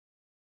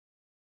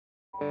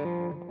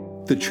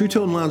The True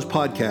Tone Lounge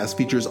podcast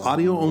features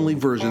audio-only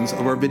versions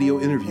of our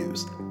video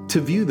interviews. To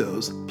view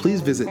those,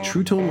 please visit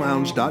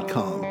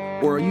TrueToneLounge.com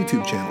or our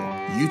YouTube channel,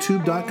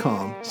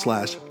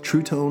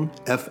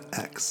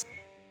 youtube.com/TrueToneFX.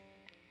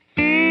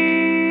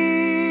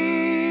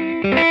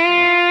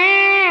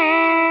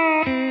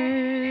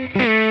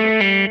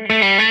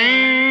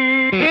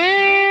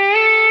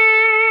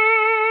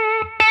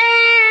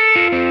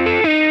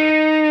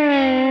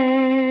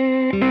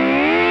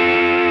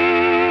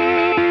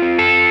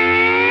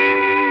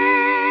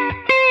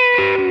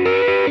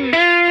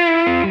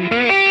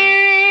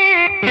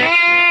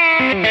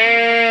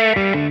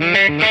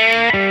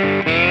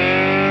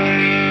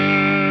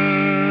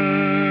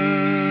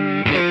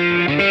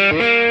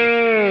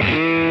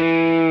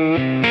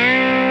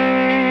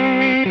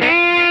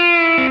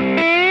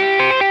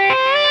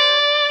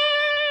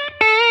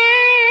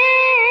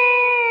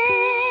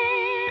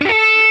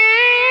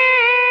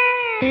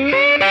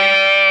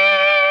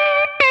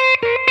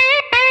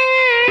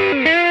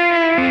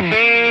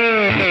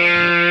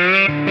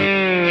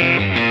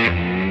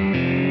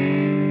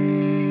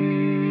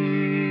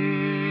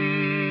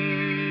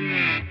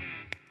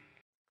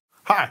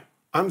 Hi,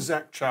 I'm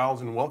Zach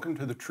Childs, and welcome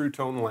to the True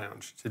Tone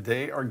Lounge.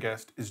 Today, our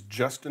guest is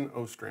Justin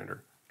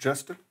Ostrander.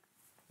 Justin,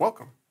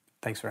 welcome.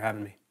 Thanks for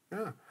having me.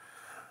 Yeah.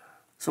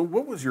 So,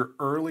 what was your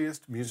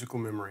earliest musical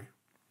memory?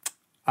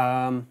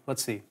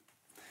 Let's see.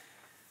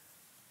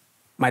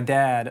 My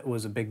dad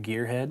was a big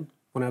gearhead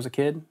when I was a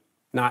kid.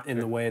 Not in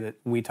the way that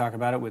we talk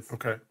about it with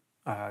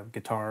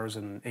guitars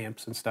and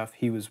amps and stuff.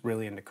 He was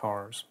really into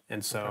cars.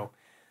 And so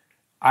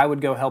I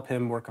would go help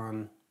him work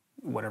on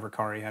whatever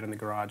car he had in the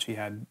garage. He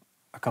had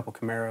a couple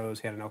Camaros,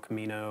 he had an El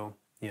Camino,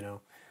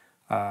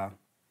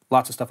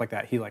 lots of stuff like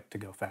that. He liked to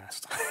go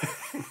fast.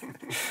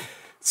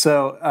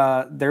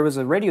 So there was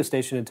a radio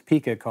station in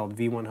Topeka called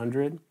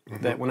V100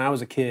 that when I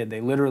was a kid,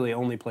 they literally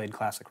only played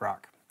classic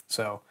rock.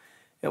 So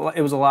it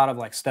was a lot of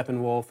like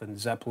Steppenwolf and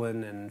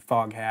Zeppelin and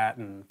Foghat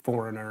and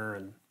Foreigner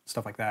and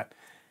stuff like that.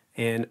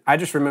 And I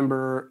just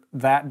remember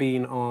that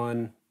being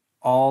on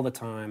all the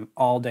time,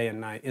 all day and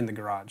night in the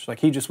garage. Like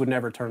he just would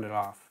never turn it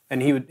off.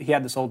 And he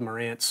had this old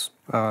Marantz.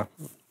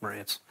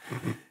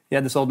 He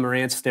had this old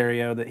Marantz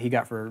stereo that he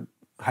got for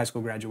high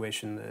school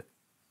graduation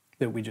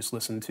that we just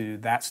listened to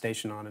that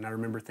station on. And I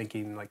remember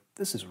thinking, like,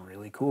 this is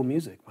really cool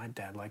music. My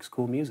dad likes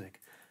cool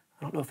music.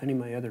 I don't know if any of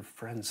my other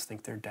friends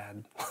think their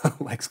dad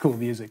likes cool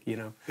music,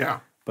 Yeah.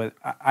 But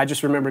I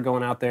just remember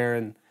going out there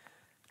and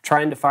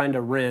trying to find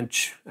a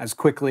wrench as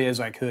quickly as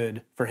I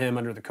could for him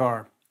under the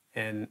car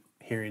and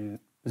hearing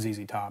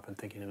ZZ Top and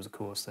thinking it was the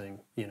coolest thing,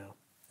 in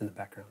the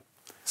background.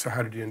 So,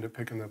 how did you end up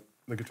picking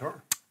the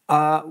guitar?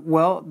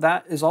 Well,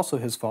 that is also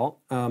his fault.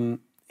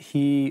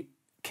 He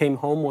came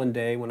home one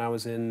day when I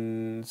was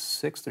in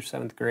 6th or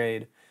 7th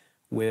grade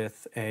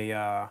with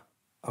a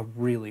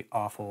really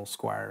awful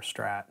Squier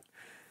Strat.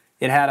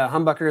 It had a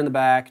humbucker in the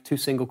back, 2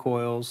 single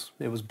coils.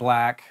 It was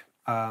black.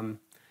 And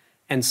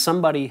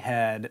somebody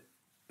had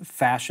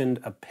fashioned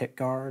a pick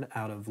guard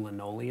out of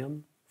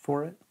linoleum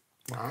for it.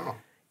 Wow.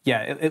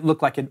 Yeah, it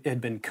looked like it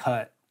had been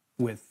cut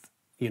with,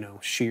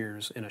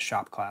 shears in a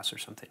shop class or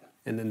something.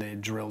 And then they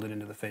drilled it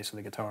into the face of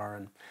the guitar.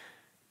 And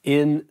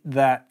in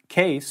that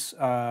case,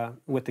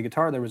 with the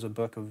guitar, there was a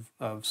book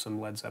of some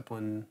Led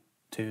Zeppelin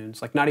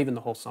tunes, like not even the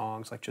whole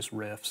songs, like just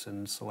riffs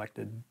and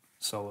selected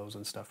solos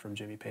and stuff from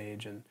Jimmy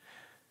Page. And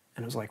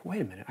I was like,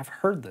 wait a minute, I've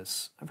heard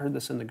this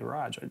in the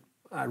garage.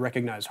 I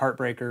recognized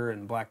Heartbreaker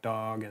and Black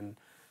Dog and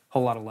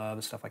Whole Lot of Love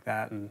and stuff like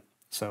that. And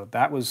so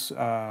that was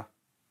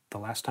the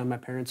last time my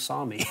parents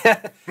saw me.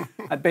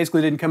 I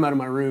basically didn't come out of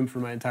my room for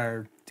my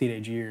entire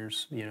teenage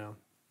years,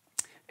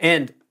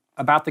 And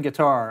about the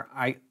guitar,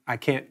 I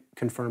can't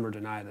confirm or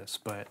deny this,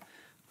 but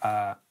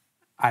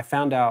I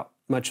found out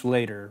much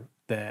later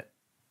that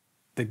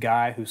the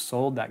guy who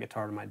sold that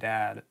guitar to my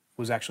dad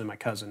was actually my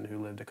cousin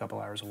who lived a couple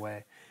hours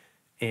away.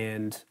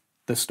 And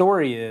the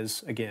story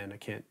is, again, I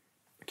can't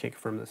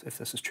confirm this if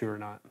this is true or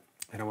not,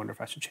 and I wonder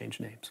if I should change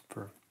names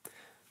for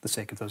the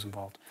sake of those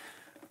involved.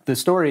 The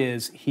story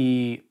is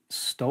he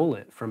stole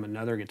it from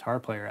another guitar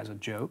player as a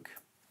joke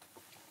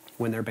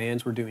when their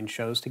bands were doing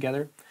shows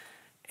together.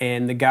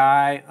 And the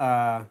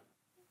guy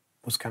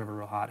was kind of a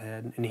real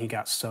hothead, and he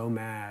got so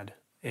mad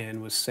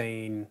and was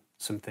saying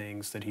some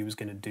things that he was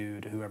going to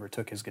do to whoever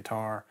took his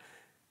guitar,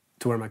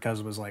 to where my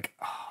cousin was like,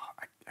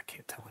 I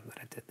can't tell him that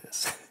I did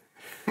this.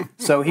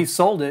 So he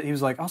sold it. He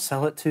was like, I'll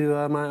sell it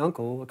to my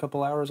uncle a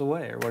couple hours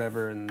away or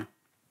whatever and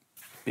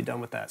be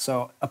done with that.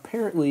 So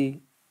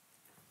apparently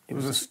it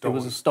was a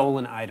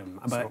stolen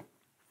item. But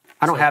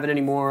I don't have it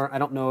anymore. I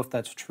don't know if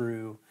that's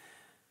true.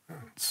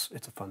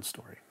 It's a fun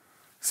story.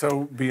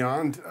 So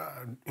beyond,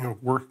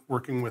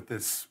 working with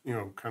this,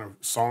 kind of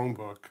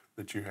songbook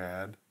that you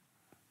had,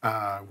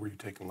 were you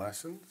taking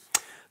lessons?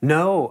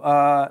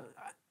 No.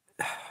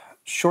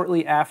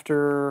 Shortly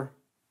after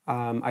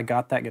I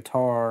got that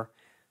guitar,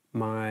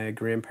 my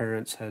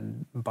grandparents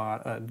had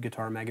bought a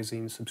guitar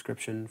magazine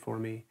subscription for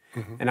me.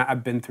 Mm-hmm. And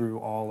I've been through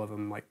all of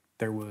them. Like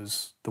there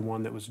was the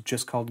one that was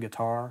just called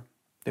Guitar,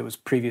 that was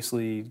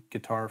previously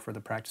Guitar for the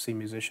Practicing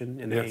Musician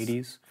in the Yes.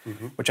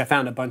 80s, which I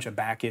found a bunch of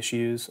back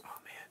issues. Oh,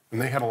 man.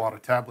 And they had a lot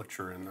of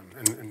tablature in them.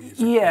 In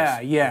music.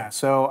 Yeah.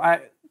 So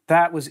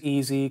that was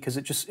easy because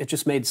it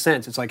just made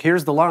sense. It's like,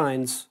 here's the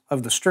lines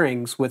of the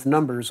strings with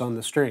numbers on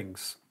the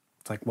strings.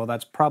 It's like, well,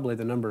 that's probably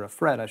the number of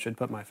fret I should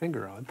put my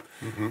finger on.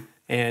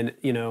 And,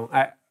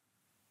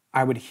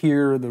 I would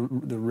hear the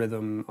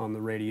rhythm on the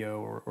radio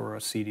or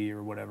a CD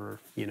or whatever,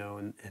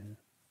 and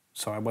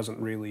so I wasn't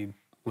really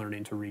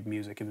learning to read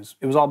music.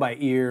 It was all by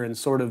ear and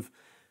sort of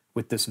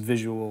with this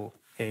visual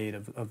aid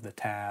of the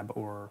tab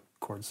or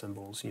chord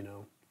symbols,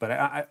 But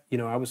I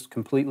was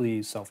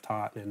completely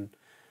self-taught and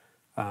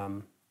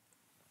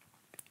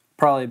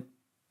probably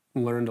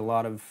learned a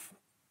lot of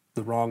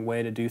the wrong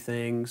way to do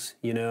things,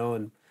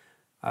 and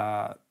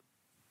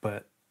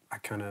but I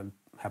kind of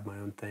have my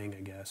own thing,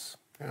 I guess.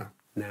 Yeah.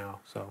 Now,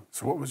 so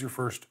what was your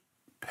first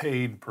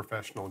paid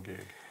professional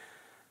gig?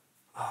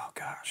 Oh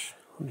gosh,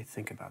 let me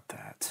think about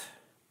that.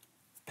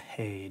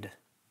 Paid,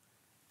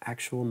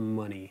 actual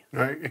money.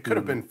 No, it could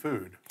have been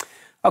food.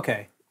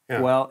 Okay. Yeah.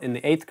 Well, in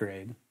the 8th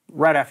grade,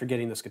 right after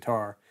getting this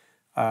guitar,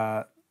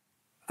 a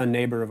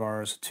neighbor of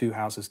ours, 2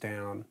 houses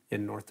down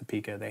in North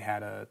Topeka, they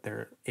had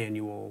their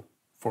annual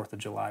 4th of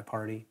July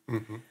party.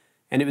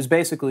 And it was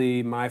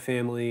basically my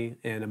family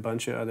and a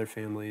bunch of other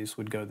families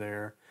would go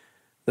there.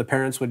 The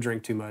parents would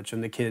drink too much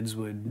and the kids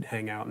would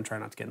hang out and try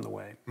not to get in the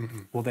way.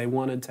 Well, they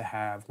wanted to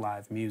have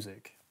live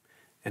music.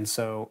 And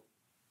so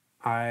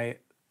I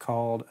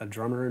called a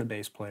drummer and a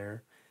bass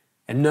player,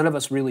 and none of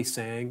us really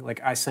sang.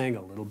 Like, I sang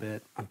a little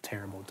bit. I'm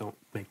terrible. Don't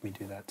make me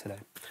do that today.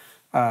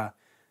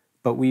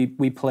 But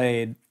we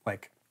played,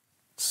 like,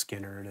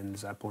 Skynyrd and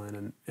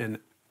Zeppelin, and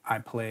I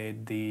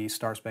played the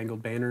Star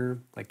Spangled Banner,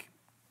 like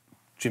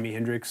Jimi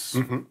Hendrix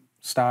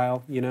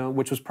style,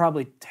 which was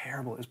probably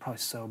terrible. It was probably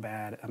so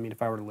bad. I mean,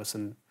 if I were to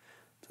listen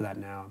to that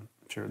now, I'm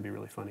sure it would be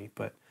really funny.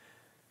 But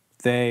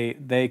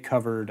they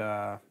covered,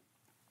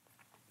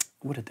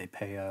 what did they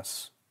pay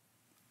us?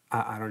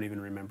 I don't even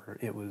remember.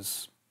 It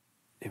was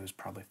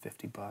probably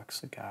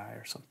 $50 a guy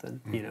or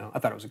something. I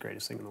thought it was the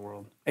greatest thing in the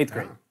world. 8th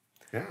grade.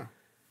 Yeah, it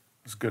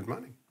was good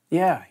money.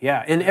 Yeah,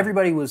 and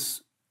everybody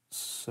was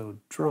so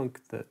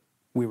drunk that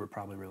we were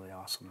probably really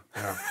awesome.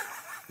 Yeah.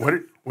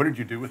 What did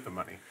you do with the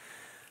money?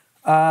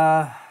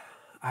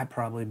 I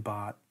probably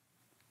bought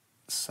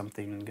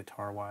something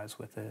guitar-wise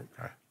with it.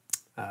 Okay.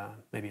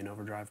 Maybe an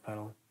overdrive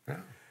pedal. Yeah.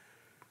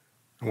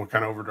 And what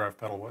kind of overdrive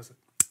pedal was it?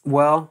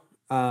 Well,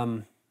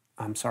 I'm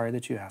sorry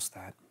that you asked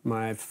that.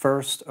 My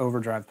first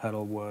overdrive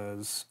pedal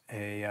was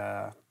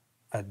a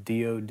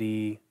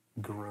DoD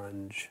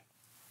grunge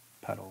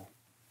pedal.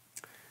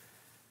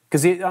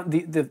 Because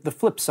the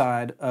flip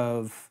side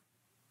of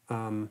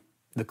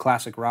the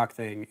classic rock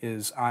thing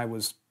is I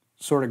was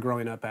sort of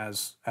growing up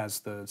as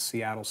the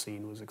Seattle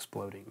scene was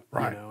exploding,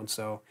 Right. and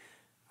so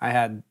I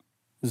had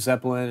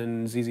Zeppelin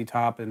and ZZ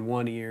Top in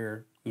one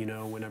ear,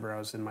 whenever I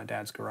was in my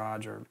dad's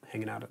garage or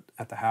hanging out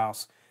at the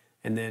house,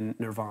 and then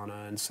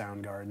Nirvana and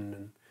Soundgarden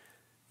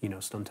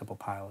and, Stone Temple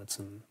Pilots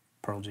and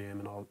Pearl Jam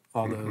and all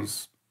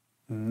those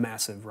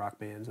massive rock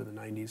bands of the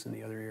 90s in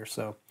the other ear.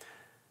 So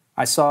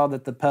I saw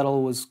that the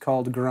pedal was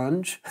called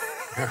grunge.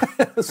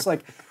 It was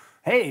like,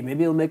 hey,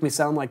 maybe it'll make me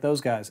sound like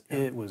those guys.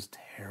 It was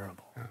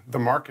terrible. Yeah. The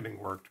marketing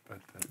worked, but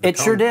It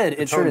sure did.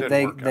 It sure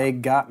did. They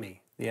got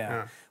me.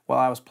 Yeah. Well,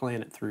 I was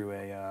playing it through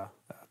a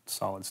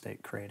solid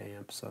state crate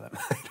amp, so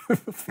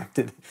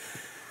that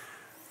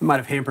might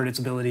have hampered its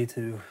ability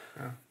to.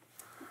 Yeah.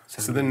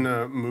 So then,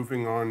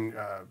 moving on,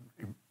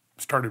 you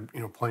started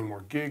playing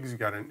more gigs. You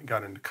got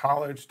into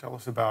college. Tell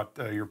us about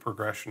your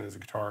progression as a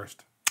guitarist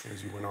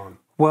as you went on.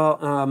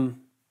 Well,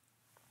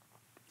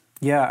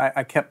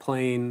 I kept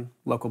playing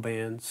local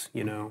bands,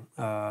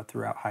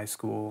 throughout high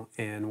school.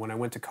 And when I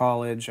went to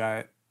college,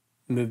 I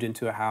moved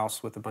into a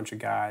house with a bunch of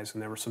guys,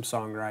 and there were some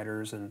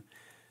songwriters. And,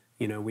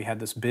 we had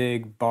this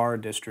big bar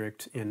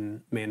district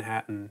in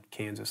Manhattan,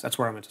 Kansas. That's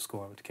where I went to school.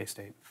 I went to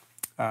K-State,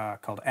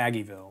 called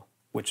Aggieville,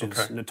 which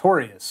is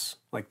notorious.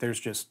 Like, there's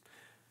just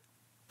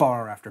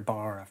bar after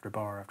bar after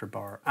bar after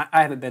bar.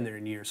 I haven't been there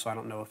in years, so I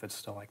don't know if it's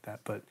still like that.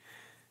 But,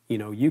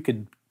 you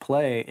could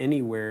play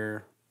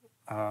anywhere,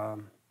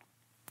 about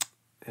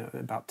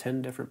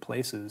 10 different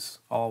places,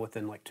 all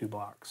within like 2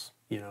 blocks,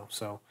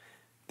 So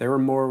there were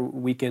more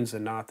weekends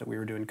than not that we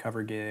were doing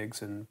cover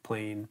gigs and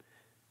playing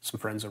some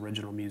friends'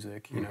 original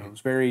music. It was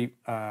very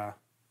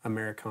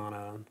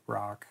Americana,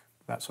 rock,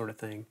 that sort of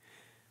thing.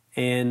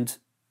 And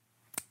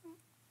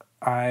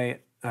I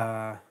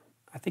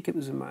think it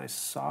was in my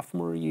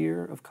sophomore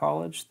year of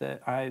college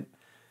that I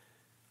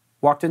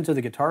walked into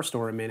the guitar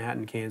store in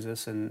Manhattan,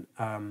 Kansas, and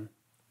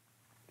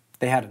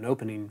they had an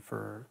opening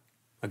for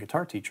a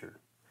guitar teacher.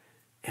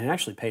 And it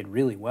actually paid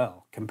really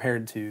well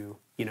compared to,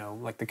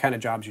 like the kind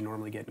of jobs you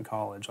normally get in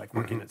college, like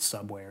working at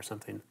Subway or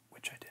something,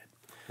 which I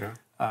did.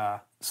 Yeah.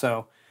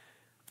 So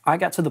I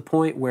got to the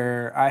point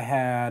where I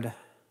had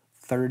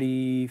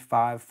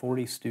 35,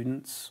 40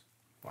 students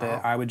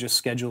that I would just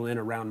schedule in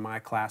around my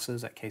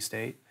classes at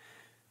K-State.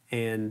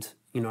 And,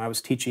 I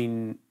was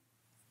teaching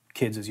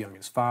kids as young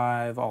as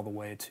 5 all the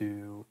way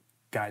to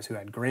guys who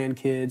had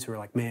grandkids who were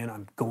like, man,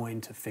 I'm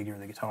going to figure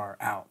the guitar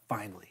out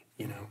finally,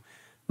 you know.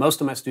 Most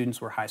of my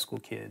students were high school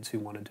kids who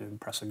wanted to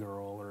impress a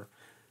girl or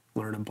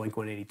learn a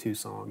Blink-182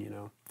 song, you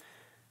know.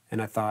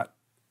 And I thought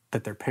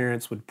that their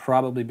parents would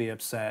probably be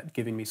upset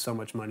giving me so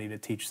much money to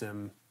teach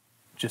them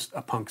just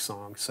a punk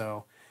song.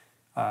 So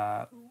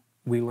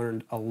we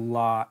learned a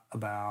lot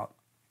about,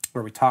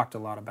 or we talked a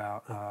lot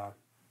about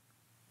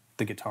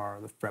the guitar,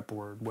 the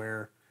fretboard,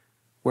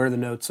 where the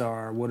notes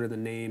are, what are the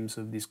names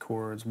of these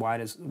chords, why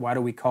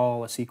do we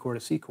call a C chord a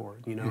C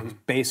chord? You know, there's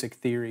basic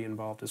theory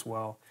involved as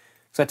well.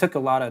 So I took a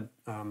lot of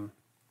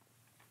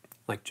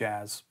like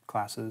jazz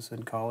classes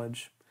in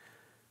college.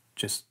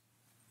 Just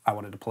I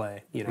wanted to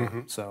play, you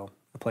know. So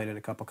I played in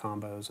a couple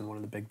combos in one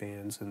of the big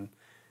bands, and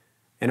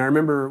I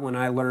remember when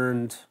I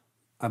learned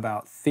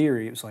about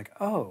theory, it was like,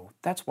 oh,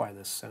 that's why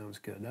this sounds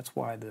good. That's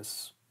why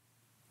this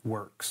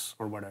works,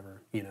 or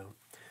whatever, you know.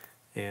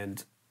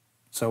 And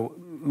so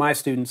my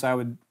students, I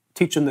would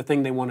teach them the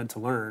thing they wanted to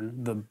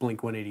learn, the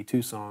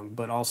Blink-182 song,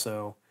 but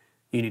also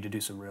you need to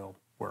do some real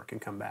work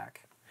and come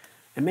back.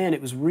 And man,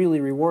 it was really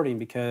rewarding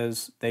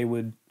because they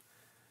would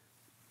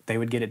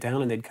get it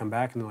down and they'd come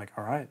back and they're like,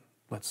 all right,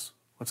 let's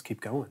keep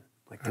going.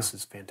 Like, this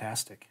is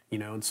fantastic, you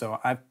know? And so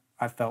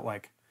I felt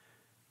like,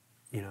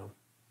 you know,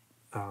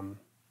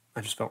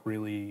 I just felt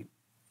really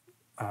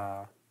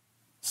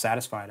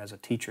satisfied as a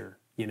teacher,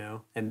 you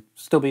know, and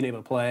still being able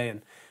to play.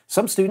 And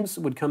some students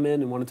would come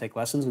in and want to take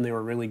lessons and they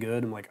were really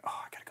good. I'm like,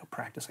 oh, I got to go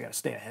practice. I got to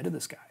stay ahead of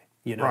this guy,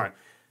 you know? Right.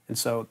 And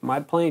so my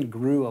playing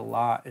grew a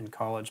lot in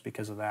college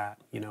because of that.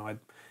 You know, I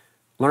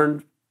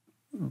learned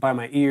by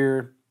my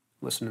ear,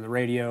 listen to the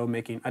radio,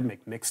 I'd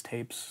make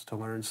mixtapes to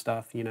learn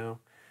stuff, you know,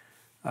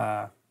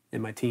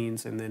 in my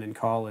teens. And then in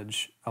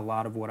college, a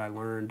lot of what I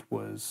learned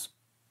was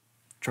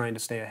trying to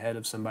stay ahead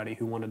of somebody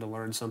who wanted to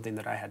learn something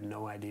that I had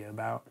no idea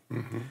about.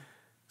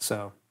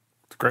 So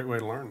it's a great way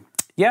to learn.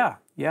 Yeah,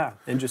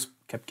 and just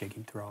kept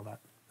gigging through all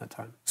that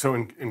time. So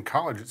in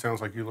college, it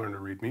sounds like you learned to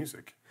read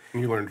music.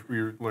 And you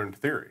learned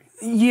theory.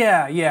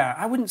 Yeah.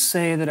 I wouldn't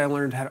say that I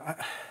learned how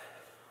to...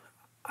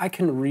 I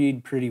can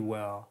read pretty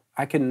well.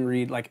 I can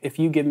read, like, if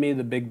you give me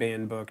the big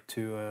band book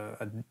to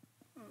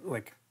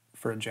like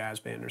for a jazz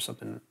band or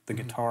something, the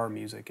guitar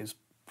music is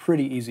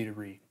pretty easy to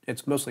read.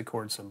 It's mostly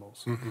chord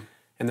symbols.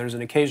 And there's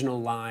an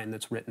occasional line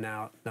that's written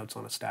out, notes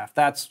on a staff.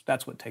 That's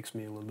what takes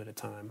me a little bit of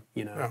time,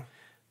 you know.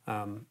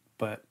 Yeah.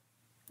 But,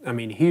 I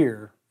mean,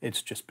 here,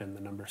 it's just been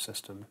the number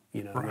system,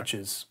 you know, Right. which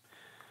is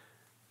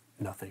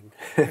nothing.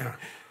 Yeah.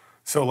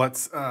 So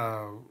let's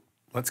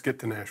get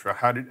to Nashville.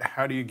 How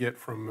do you get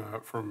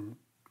from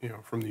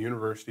the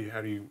university?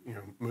 How do you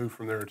move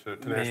from there to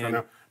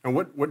Nashville? Now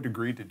what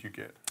degree did you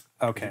get?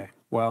 Okay,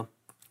 well,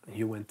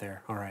 you went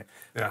there. All right.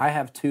 Yeah. I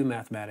have 2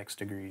 mathematics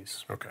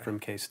degrees Okay. from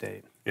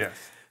K-State. Yes.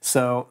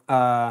 So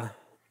I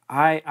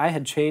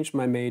had changed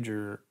my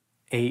major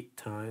 8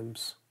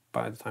 times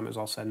by the time it was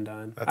all said and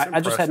done. That's I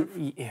just impressive.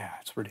 hadn't. Yeah,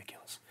 it's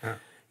ridiculous. Yeah.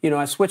 You know,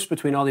 I switched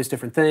between all these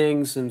different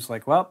things, and it's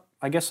like, well,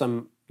 I guess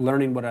I'm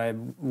learning what I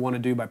want to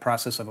do by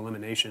process of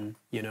elimination.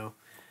 You know,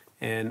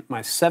 and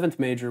my 7th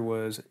major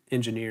was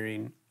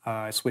engineering.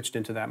 I switched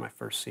into that my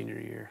first senior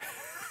year.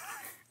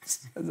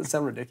 Does that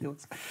sound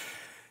ridiculous?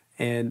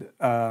 And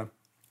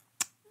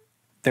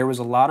there was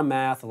a lot of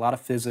math, a lot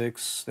of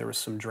physics. There was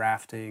some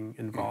drafting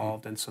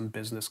involved and some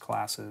business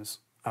classes.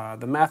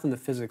 The math and the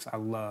physics I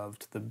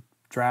loved. The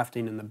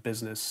drafting and the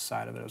business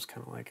side of it, I was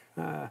kind of like,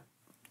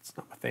 it's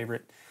not my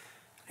favorite.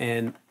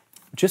 And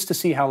just to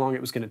see how long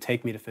it was going to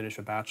take me to finish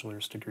a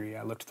bachelor's degree,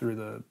 I looked through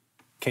the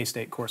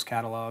K-State course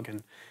catalog,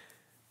 and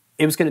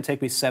it was going to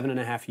take me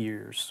 7.5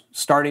 years,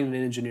 starting an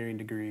engineering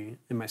degree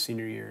in my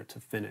senior year, to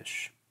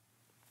finish.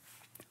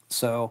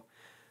 So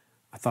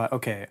I thought,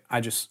 okay, I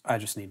just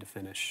need to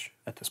finish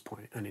at this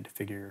point. I need to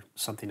figure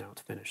something out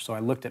to finish. So I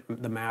looked at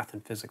the math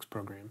and physics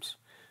programs.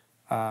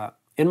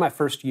 In my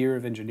first year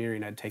of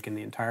engineering, I'd taken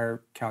the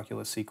entire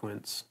calculus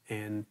sequence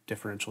and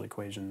differential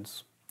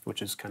equations,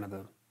 which is kind of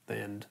the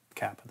end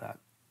cap of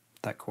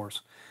that course,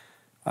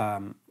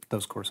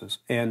 those courses.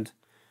 And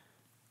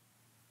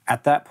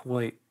at that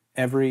point,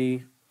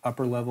 every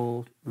upper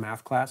level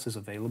math class is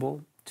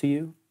available to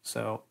you.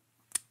 So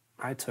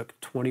I took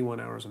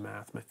 21 hours of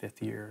math my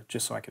 5th year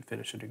just so I could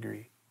finish a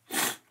degree.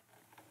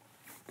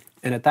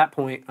 And at that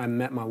point, I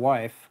met my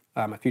wife,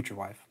 my future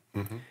wife.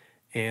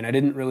 And I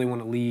didn't really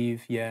want to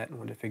leave yet. I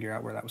wanted to figure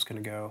out where that was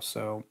going to go.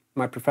 So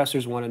my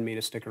professors wanted me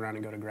to stick around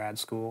and go to grad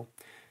school.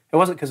 It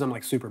wasn't because I'm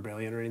like super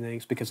brilliant or anything.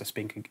 It's because I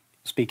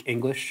speak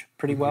English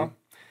pretty well,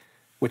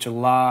 which a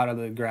lot of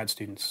the grad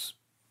students,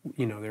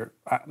 you know,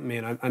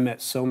 I met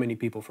so many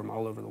people from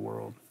all over the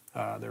world.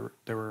 There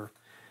were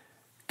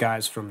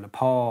guys from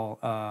Nepal,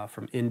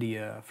 from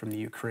India, from the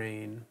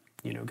Ukraine,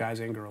 you know, guys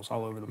and girls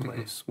all over the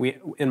place. We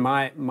in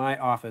my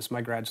office,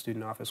 my grad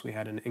student office, we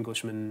had an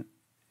Englishman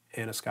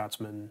and a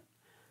Scotsman.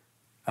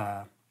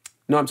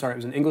 No, I'm sorry, it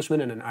was an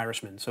Englishman and an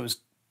Irishman. So it was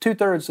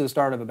 2/3 to the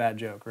start of a bad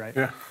joke, right?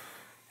 Yeah.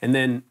 And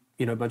then,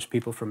 you know, a bunch of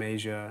people from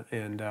Asia,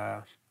 and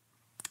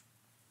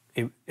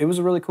it was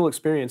a really cool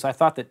experience. I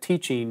thought that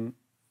teaching,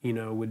 you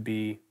know, would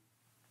be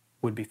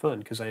would be fun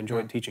because I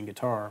enjoyed teaching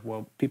guitar.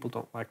 Well, people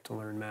don't like to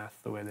learn math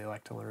the way they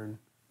like to learn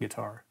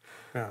guitar.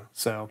 Yeah.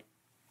 So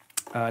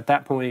at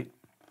that point,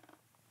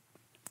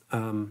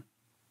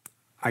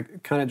 I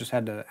kind of just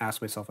had to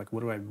ask myself, like,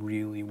 what do I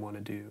really want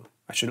to do?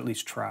 I should at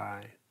least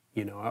try.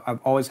 You know, I've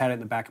always had it in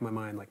the back of my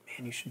mind, like,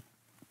 man, you should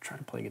try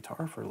to play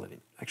guitar for a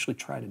living. Actually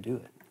try to do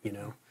it, you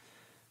know?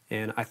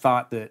 And I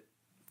thought that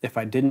if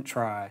I didn't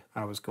try,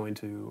 I was going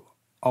to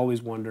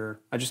always wonder.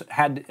 I just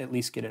had to at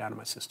least get it out of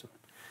my system.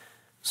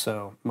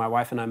 So my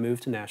wife and I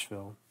moved to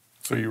Nashville.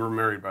 So you were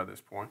married by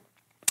this point?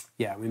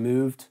 Yeah, we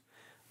moved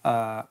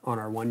on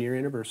our 1-year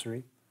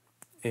anniversary,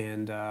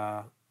 and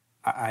I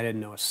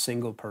didn't know a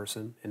single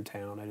person in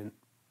town.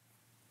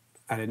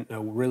 I didn't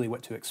know really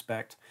what to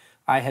expect.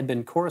 I had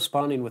been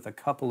corresponding with a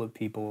couple of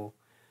people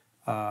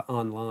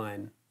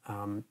online,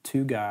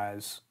 2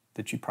 guys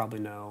that you probably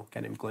know, a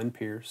guy named Glenn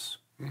Pierce,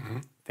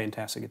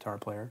 fantastic guitar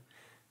player,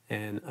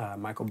 and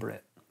Michael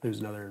Britt, who's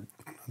another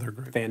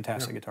great,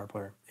 fantastic guitar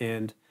player.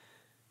 And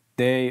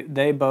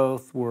they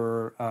both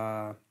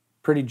were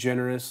pretty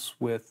generous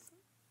with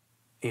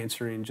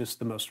answering just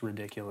the most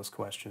ridiculous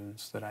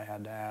questions that I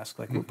had to ask.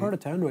 Like, what part of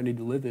town do I need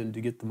to live in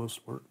to get the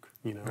most work?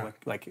 You know,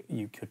 like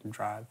you couldn't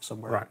drive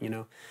somewhere, you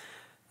know,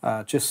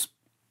 just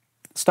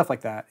stuff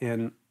like that.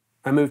 And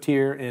I moved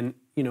here, and,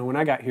 you know, when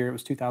I got here, it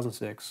was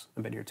 2006.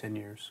 I've been here 10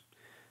 years.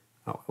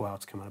 Oh, well,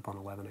 it's coming up on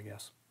 11, I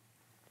guess.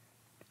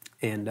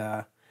 And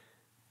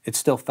it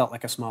still felt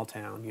like a small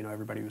town. You know,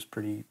 everybody was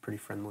pretty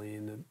friendly,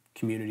 and the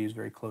community was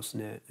very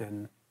close-knit.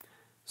 And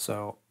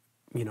so,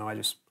 you know,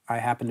 I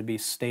happened to be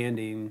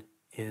standing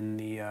in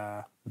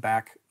the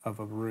back of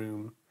a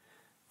room.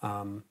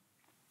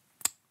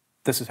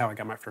 This is how I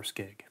got my first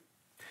gig.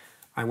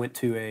 I went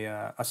to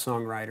a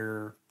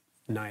songwriter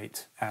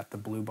night at the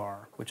Blue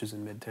Bar, which is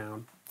in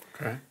Midtown.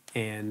 Okay.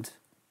 And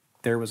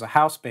there was a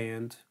house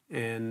band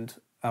and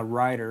a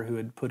writer who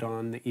had put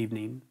on the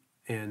evening,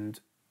 and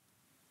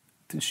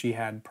she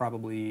had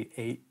probably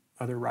 8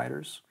 other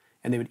writers,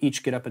 and they would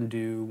each get up and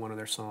do one of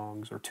their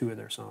songs or 2 of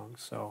their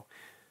songs. So,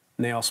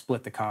 and they all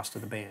split the cost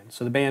of the band.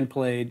 So the band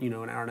played, you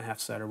know, an hour and a half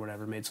set or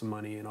whatever, made some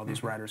money, and all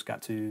these writers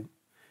got to,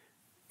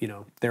 you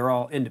know, they're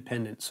all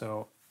independent,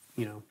 so,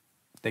 you know,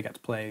 they got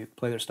to play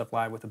their stuff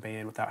live with the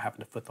band without having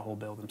to foot the whole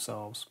bill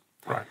themselves.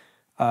 Right.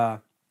 I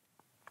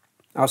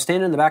was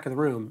standing in the back of the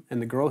room,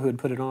 and the girl who had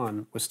put it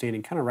on was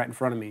standing kind of right in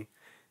front of me,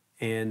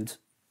 and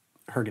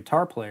her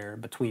guitar player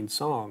between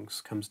songs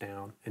comes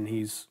down, and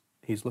he's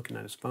looking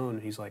at his phone,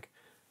 and he's like,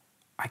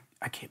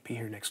 I can't be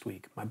here next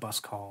week. My bus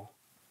call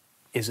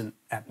isn't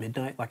at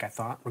midnight like I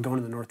thought. We're going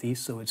to the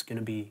Northeast, so it's going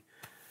to be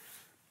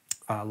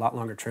a lot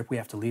longer trip. We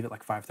have to leave at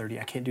like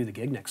 5:30. I can't do the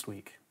gig next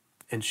week.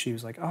 And she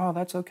was like, oh,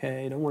 that's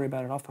okay. Don't worry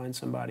about it. I'll find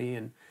somebody.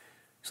 And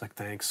he's like,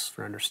 thanks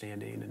for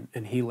understanding.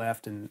 And he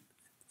left, and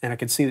I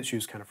could see that she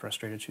was kind of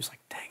frustrated. She was like,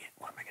 dang it,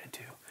 what am I going to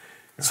do?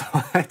 Yeah. So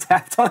I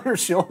tapped on her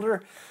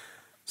shoulder.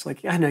 It's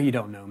like, I know you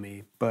don't know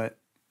me, but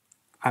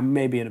I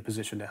may be in a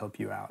position to help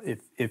you out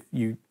if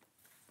you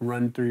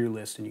run through your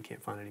list and you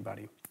can't find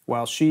anybody.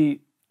 While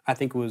she, I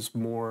think, was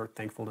more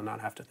thankful to not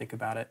have to think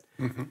about it.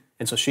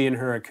 And so she and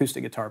her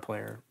acoustic guitar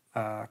player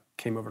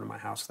came over to my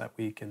house that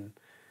week, and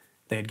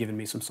they had given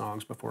me some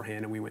songs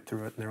beforehand, and we went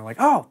through it, and they were like,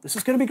 oh, this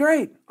is going to be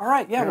great. All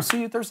right, yeah, we'll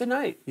see you Thursday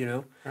night, you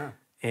know? Yeah.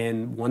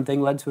 And one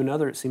thing led to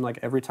another. It seemed like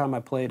every time I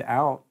played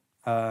out,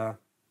 there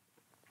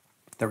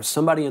was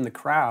somebody in the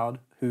crowd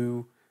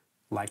who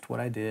liked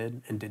what I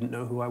did and didn't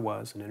know who I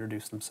was and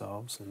introduced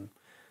themselves, and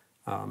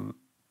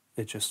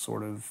it just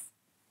sort of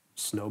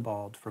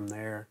snowballed from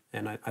there.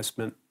 And I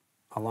spent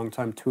a long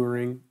time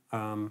touring,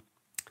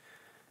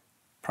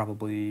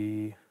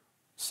 probably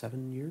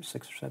 7 years,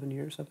 6 or 7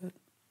 years of it.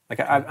 Like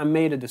I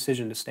made a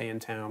decision to stay in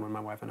town when my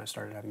wife and I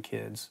started having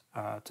kids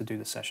to do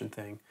the session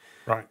thing,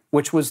 Right.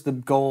 which was the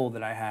goal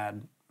that I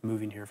had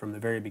moving here from the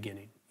very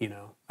beginning. You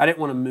know, I didn't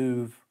want to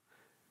move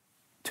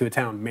to a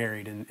town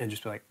married and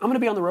just be like, I'm going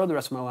to be on the road the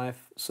rest of my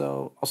life,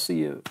 so I'll see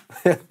you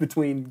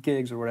between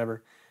gigs or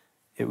whatever.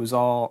 It was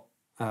all,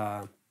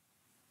 I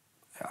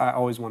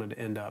always wanted to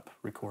end up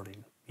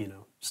recording, you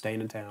know,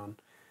 staying in town.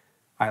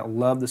 I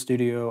love the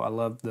studio. I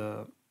love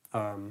the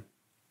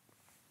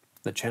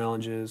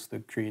challenges, the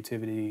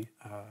creativity,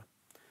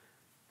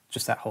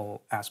 just that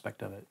whole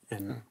aspect of it.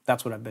 And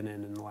that's what I've been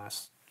in the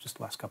last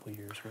couple of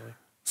years, really.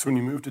 So when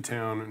you moved to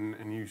town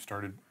and you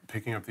started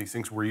picking up these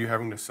things, were you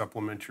having to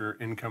supplement your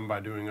income by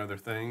doing other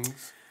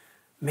things?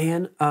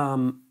 Man,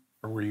 or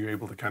were you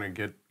able to kind of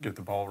get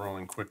the ball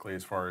rolling quickly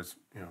as far as,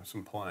 you know,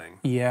 some playing?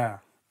 yeah,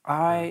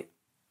 I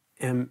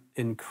am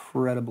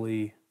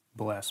incredibly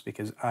blessed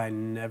because I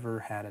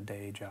never had a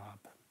day job.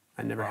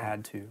 I never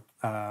had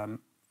to.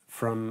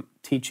 From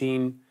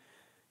teaching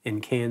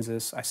in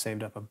Kansas, I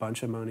saved up a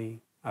bunch of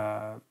money.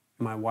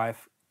 My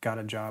wife got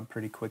a job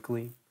pretty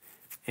quickly,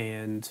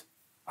 and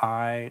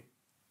I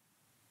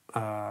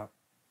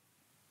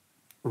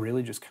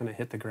really just kind of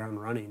hit the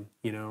ground running.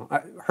 You know,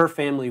 her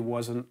family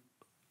wasn't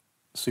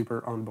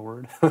super on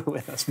board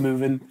with us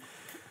moving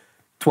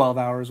 12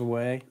 hours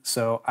away,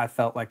 so I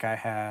felt like I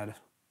had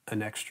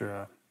an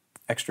extra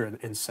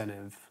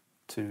incentive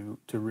to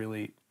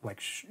really like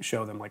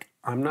show them like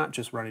I'm not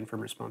just running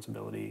from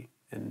responsibility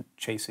and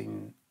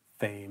chasing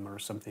fame or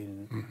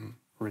something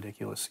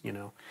ridiculous, you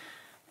know.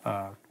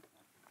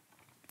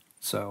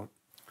 So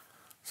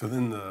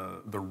then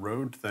the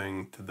road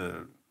thing to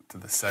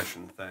the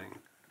session thing,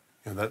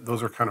 you know, that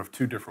those are kind of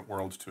two different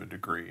worlds to a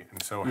degree.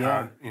 And so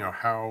how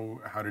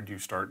did you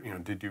start? You know,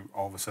 did you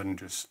all of a sudden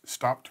just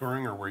stop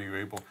touring, or were you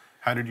able?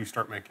 How did you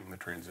start making the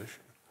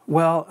transition?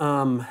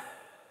 well,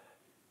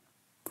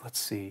 let's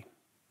see.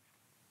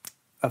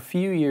 A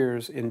few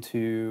years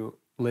into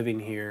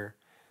living here,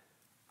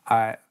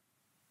 I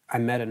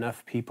met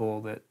enough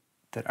people that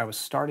I was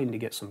starting to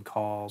get some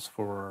calls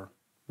for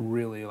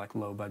really like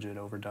low budget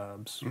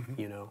overdubs,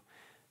 you know.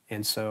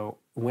 And so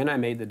when I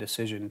made the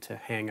decision to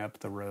hang up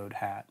the road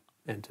hat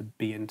and to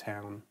be in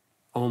town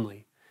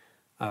only,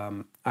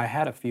 I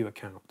had a few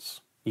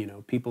accounts, you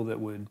know, people that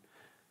would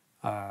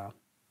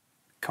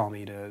call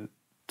me to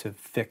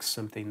fix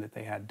something that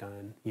they had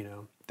done, you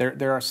know.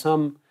 There are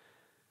some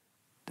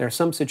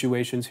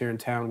situations here in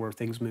town where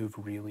things move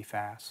really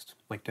fast,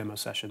 like demo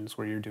sessions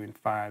where you're doing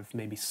 5,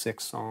 maybe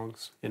 6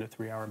 songs in a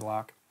 3-hour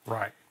block.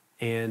 Right.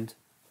 And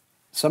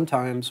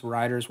sometimes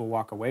writers will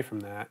walk away from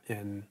that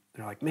and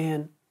they're like,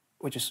 man,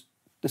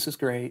 this is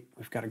great.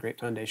 We've got a great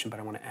foundation, but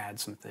I want to add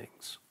some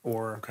things.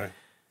 Or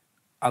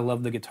I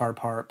love the guitar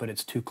part, but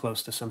it's too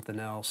close to something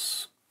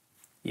else.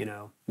 You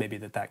know, maybe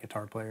that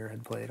guitar player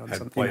had played on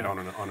something.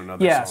 On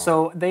another yeah,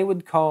 song. so they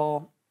would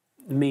call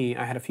me.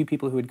 I had a few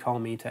people who would call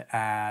me to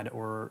add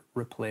or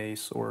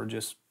replace or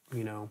just,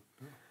 you know,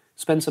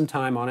 spend some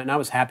time on it. And I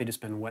was happy to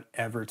spend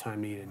whatever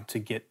time needed to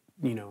get,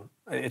 you know,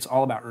 it's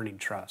all about earning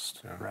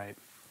trust, right?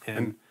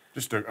 And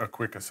just a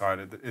quick aside,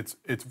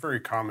 it's very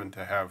common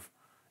to have,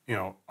 you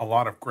know, a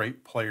lot of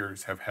great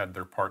players have had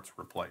their parts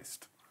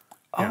replaced.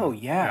 Oh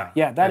yeah.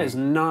 That is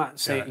not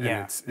saying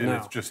it's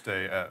just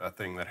a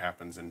thing that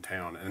happens in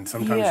town, and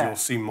sometimes you'll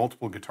see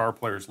multiple guitar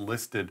players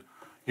listed,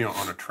 you know,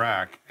 on a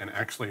track, and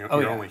actually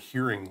you're only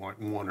hearing like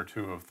 1 or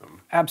 2 of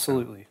them.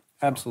 Absolutely,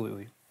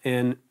 absolutely,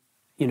 and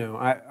you know,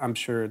 I'm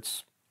sure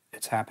it's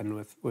happened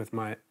with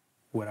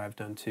what I've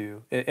done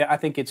too. I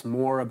think it's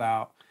more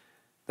about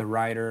the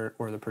writer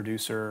or the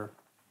producer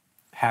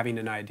having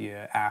an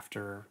idea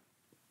after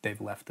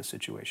they've left the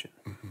situation,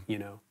 you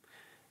know,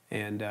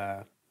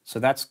 and so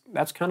that's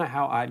kind of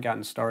how I'd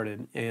gotten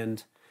started.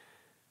 And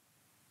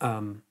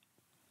in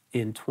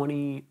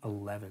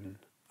 2011,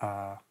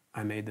 I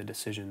made the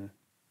decision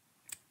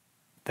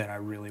that I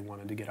really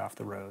wanted to get off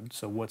the road.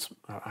 So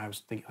I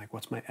was thinking like,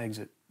 what's my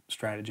exit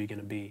strategy going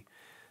to be?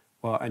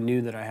 Well, I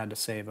knew that I had to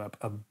save up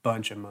a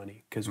bunch of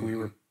money because we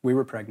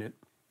were pregnant,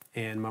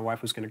 and my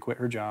wife was going to quit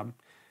her job,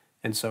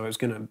 and so it was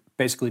going to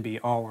basically be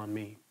all on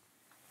me.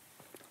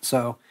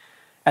 So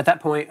at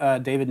that point,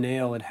 David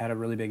Nail had a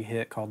really big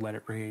hit called Let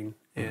It Rain,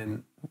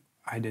 and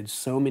I did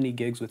so many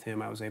gigs with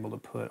him, I was able to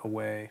put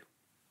away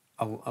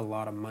a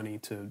lot of money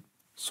to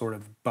sort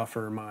of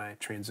buffer my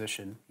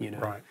transition, you know.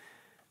 Right.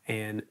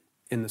 And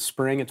in the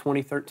spring of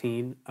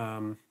 2013,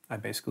 I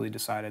basically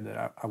decided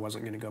that I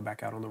wasn't going to go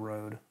back out on the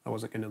road. I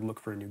wasn't going to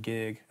look for a new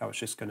gig. I was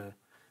just going to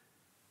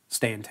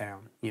stay in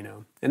town, you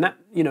know. And that,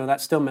 you know,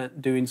 that still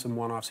meant doing some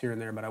one-offs here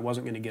and there, but I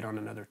wasn't going to get on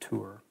another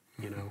tour,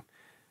 you know.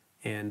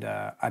 And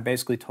I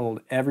basically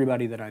told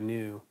everybody that I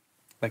knew,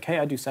 like, hey,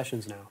 I do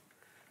sessions now.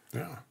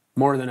 Yeah.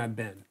 More than I've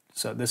been.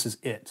 So this is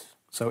it.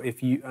 So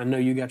I know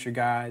you got your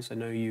guys, I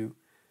know you've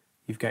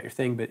got your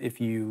thing, but if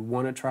you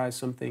want to try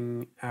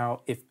something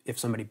out, if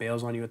somebody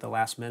bails on you at the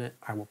last minute,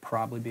 I will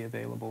probably be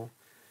available,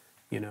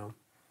 you know.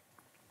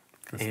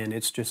 And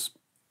it's just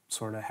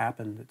sort of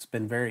happened. It's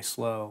been very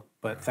slow,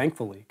 but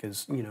thankfully,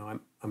 because, you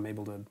know, I'm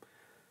able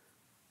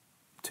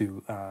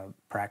to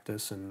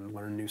practice and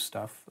learn new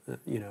stuff,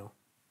 you know,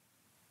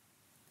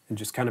 and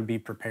just kind of be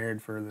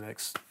prepared for the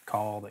next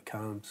call that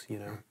comes, you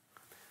know.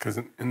 Because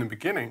in the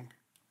beginning,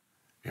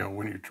 you know,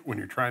 when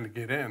you're trying to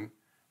get in,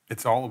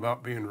 it's all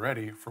about being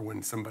ready for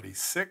when somebody's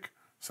sick,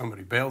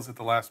 somebody bails at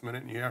the last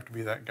minute, and you have to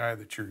be that guy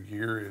that your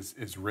gear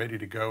is ready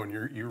to go, and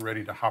you're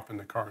ready to hop in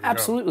the car and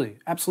Absolutely. go.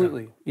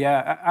 Absolutely.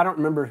 Yeah, I don't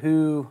remember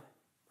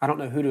I don't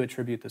know who to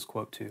attribute this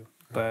quote to,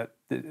 but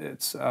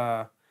it's,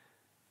 what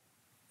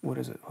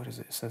is it?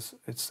 It says,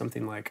 it's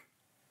something like,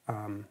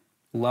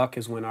 luck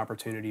is when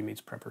opportunity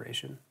meets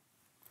preparation.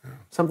 Yeah.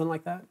 Something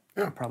like that.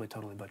 Yeah. I probably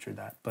totally butchered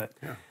that, but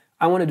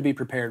I wanted to be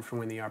prepared for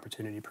when the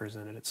opportunity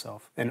presented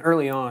itself. And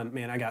early on,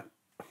 man,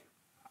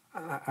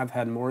 I've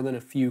had more than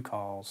a few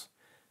calls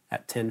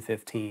at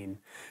 10:15.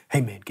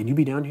 Hey man, can you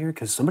be down here?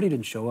 Because somebody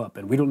didn't show up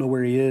and we don't know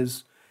where he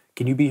is.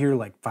 Can you be here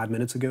like 5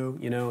 minutes ago?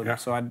 You know? And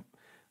so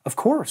of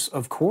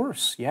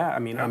course. Yeah. I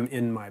mean, I'm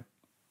in my,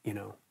 you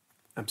know,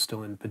 I'm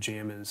still in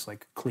pajamas,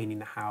 like cleaning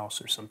the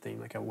house or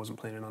something. Like I wasn't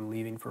planning on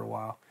leaving for a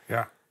while.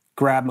 Yeah.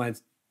 Grab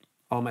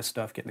all my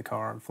stuff, get in the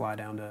car and fly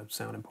down to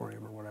Sound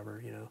Emporium or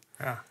whatever, you know?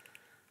 Yeah.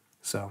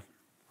 So.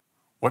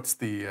 What's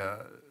the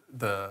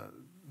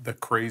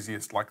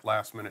craziest like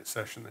last minute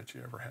session that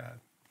you ever had?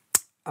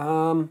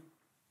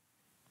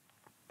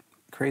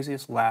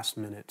 Craziest last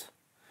minute.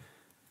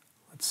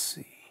 Let's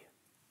see.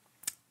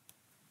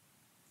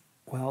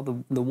 Well,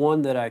 the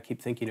one that I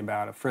keep thinking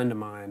about, a friend of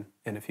mine,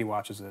 and if he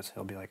watches this,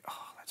 he'll be like,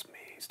 "Oh, that's me.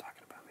 He's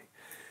talking about me."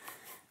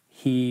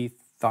 He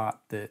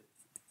thought that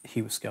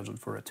he was scheduled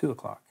for a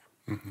 2:00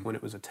 when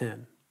it was a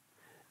 10,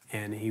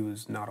 and he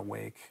was not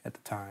awake at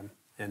the time,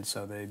 and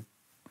so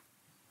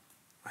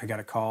I got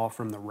a call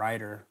from the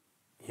writer.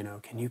 You know,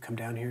 can you come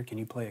down here? Can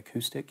you play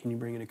acoustic? Can you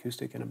bring an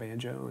acoustic and a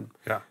banjo? And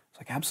Yeah. it's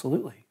like,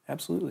 absolutely,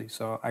 absolutely.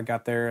 So I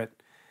got there at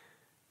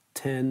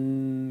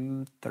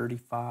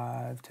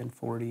 10:35,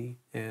 10:40,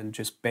 and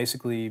just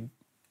basically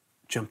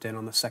jumped in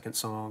on the second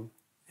song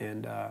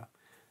and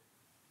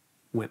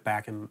went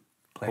back and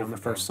played on the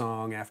first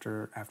song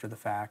after the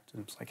fact.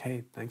 And it's like,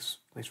 hey, thanks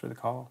for the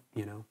call,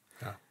 you know.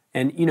 Yeah.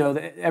 And you know,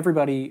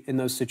 everybody in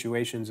those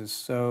situations is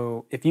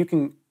so, if you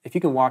can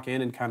walk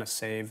in and kind of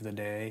save the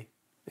day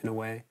in a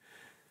way,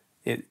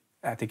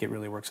 I think it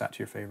really works out to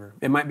your favor.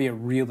 It might be a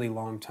really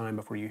long time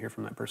before you hear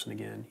from that person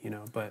again, you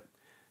know, but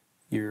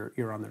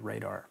you're on the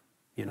radar,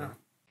 you know.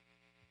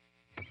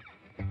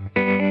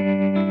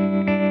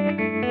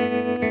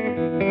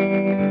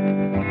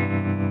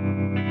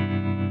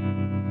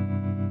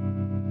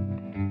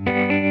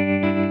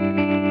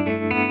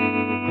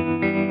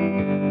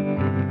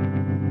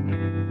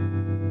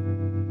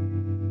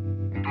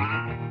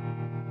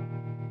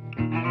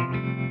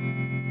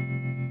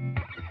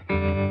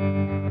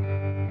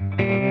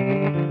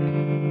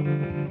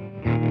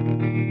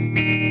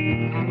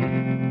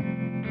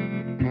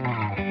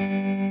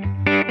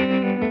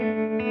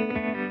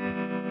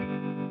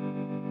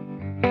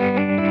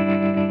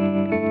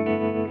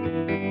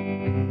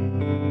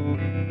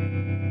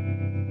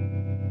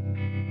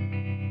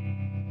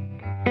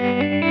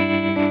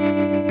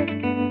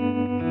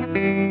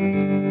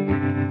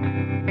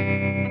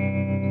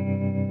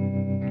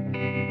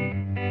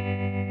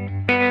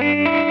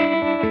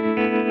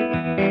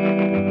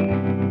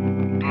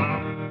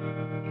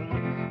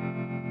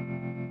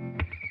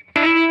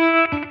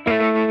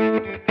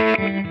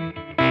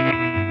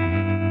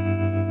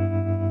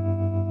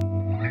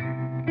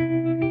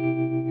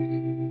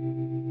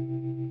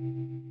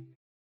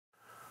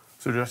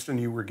 So Justin,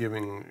 you were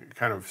giving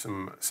kind of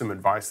some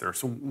advice there.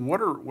 So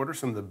what are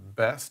some of the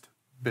best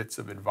bits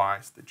of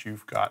advice that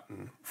you've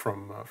gotten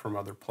from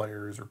other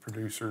players or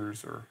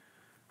producers or?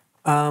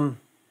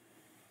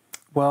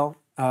 Well,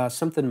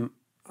 something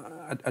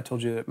I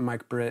told you that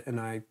Mike Britt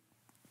and I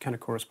kind of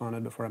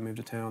corresponded before I moved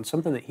to town.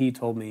 Something that he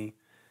told me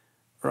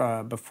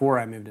before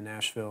I moved to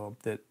Nashville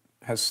that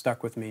has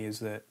stuck with me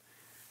is that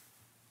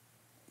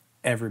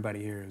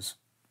everybody here is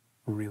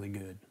really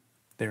good.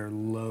 There are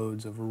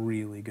loads of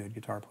really good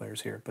guitar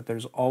players here, but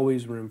there's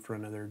always room for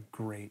another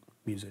great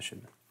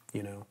musician,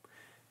 you know?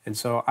 And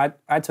so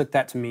I took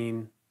that to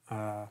mean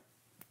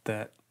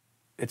that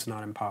it's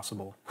not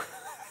impossible,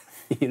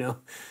 you know?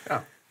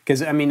 Yeah.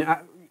 Because, I mean,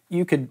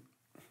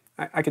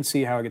 I could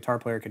see how a guitar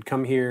player could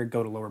come here,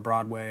 go to Lower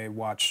Broadway,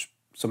 watch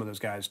some of those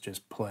guys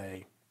just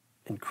play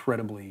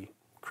incredibly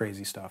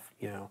crazy stuff,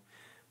 you know,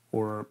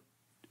 or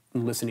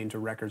listening to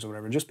records or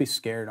whatever, just be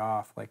scared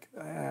off, like,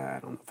 I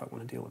don't know if I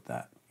want to deal with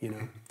that, you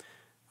know.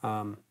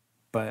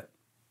 But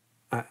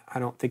I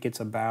don't think it's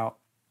about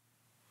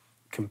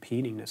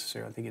competing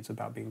necessarily. I think it's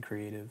about being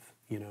creative,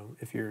 you know.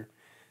 If you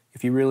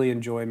really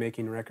enjoy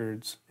making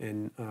records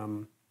and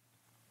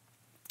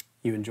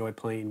you enjoy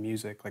playing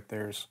music, like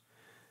I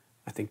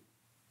think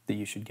that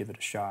you should give it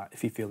a shot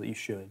if you feel that you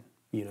should,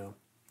 you know.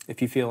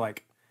 If you feel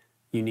like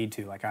you need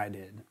to, like I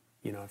did,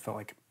 you know, I felt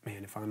like,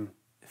 man, if I'm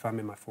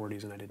in my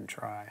 40s and I didn't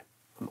try,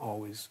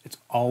 it's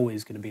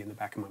always going to be in the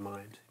back of my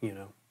mind, you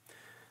know.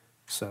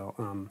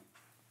 So,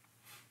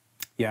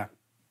 yeah,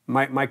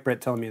 Mike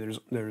Britt telling me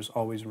there's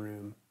always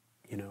room,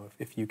 you know,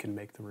 if you can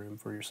make the room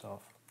for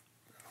yourself.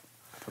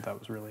 I thought that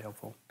was really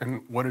helpful.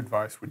 And what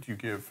advice would you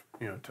give,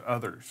 you know, to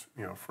others,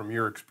 you know, from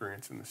your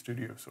experience in the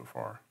studio so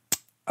far?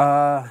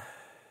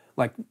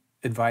 Like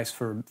advice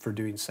for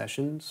doing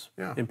sessions,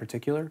 Yeah, in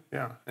particular.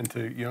 Yeah, and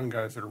to young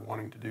guys that are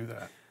wanting to do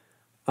that.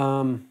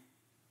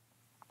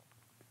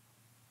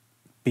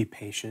 Be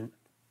patient,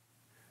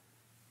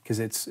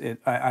 because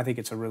I think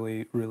it's a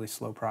really, really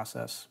slow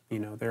process. You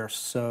know, there are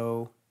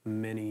so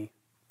many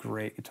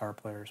great guitar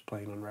players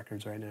playing on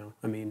records right now.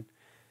 I mean,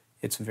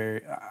 it's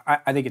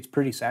I think it's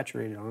pretty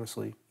saturated,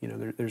 honestly. You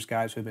know, there's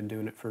guys who've been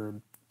doing it for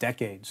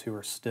decades who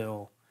are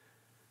still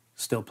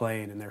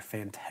playing, and they're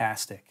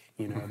fantastic.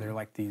 You know, they're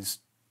like these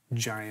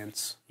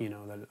giants, you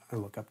know, that I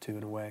look up to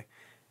in a way.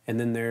 And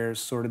then there's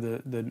sort of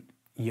the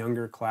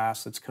younger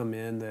class that's come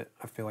in that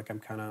I feel like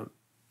I'm kind of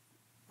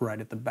right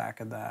at the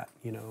back of that,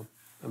 you know,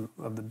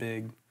 of the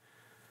big,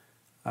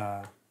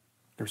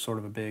 there's sort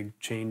of a big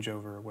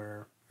changeover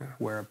where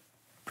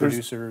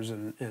producers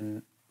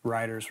and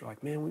writers are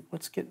like, man,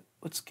 let's get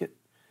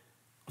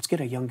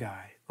a young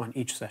guy on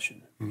each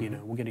session. You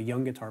know, we'll get a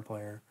young guitar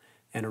player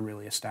and a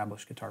really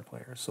established guitar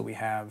player. So we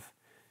have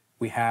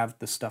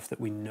the stuff that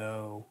we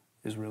know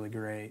is really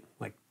great,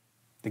 like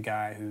the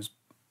guy whose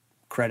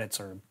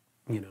credits are,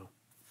 you know,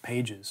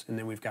 pages, and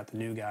then we've got the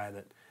new guy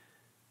that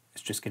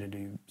is just going to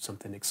do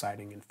something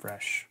exciting and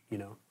fresh, you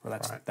know, or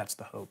that's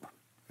the hope.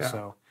 Yeah.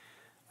 So,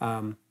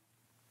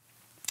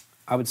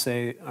 I would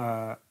say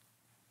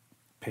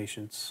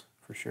patience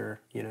for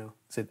sure. You know,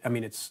 it's a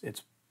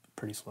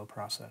pretty slow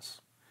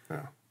process.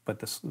 Yeah. But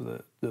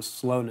the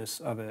slowness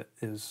of it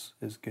is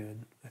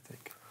good, I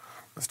think.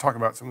 Let's talk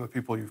about some of the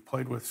people you've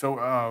played with.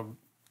 So,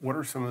 what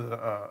are some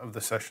of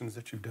the sessions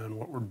that you've done?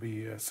 What would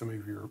be some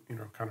of your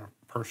kind of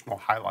personal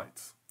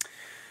highlights?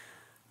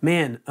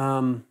 Man,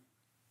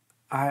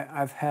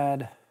 I've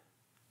had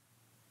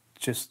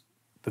just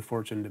the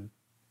fortune to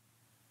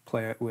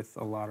play with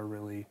a lot of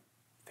really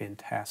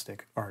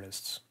fantastic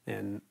artists,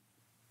 and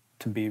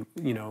to be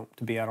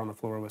out on the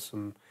floor with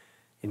some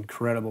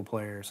incredible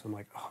players. I'm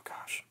like, oh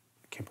gosh,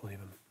 I can't believe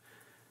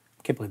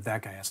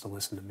that guy has to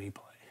listen to me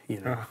play. You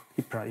know,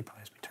 he probably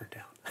has me turned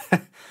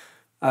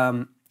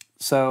down.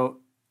 So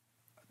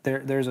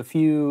there's a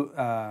few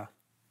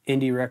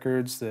indie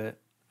records that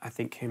I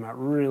think came out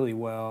really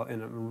well,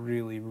 and I'm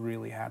really,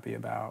 really happy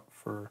about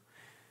for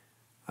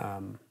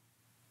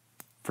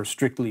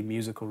strictly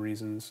musical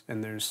reasons.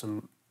 And there's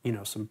some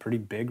pretty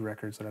big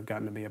records that I've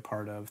gotten to be a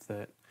part of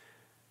that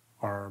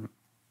are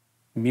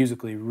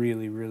musically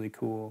really, really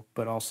cool,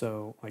 but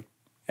also like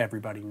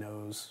everybody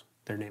knows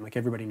their name. Like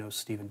everybody knows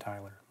Steven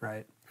Tyler,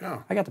 right?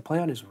 Yeah. I got to play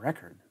on his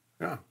record.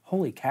 Yeah.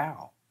 Holy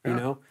cow. Yeah. You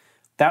know?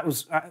 That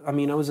was, I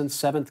was in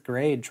 7th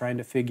grade trying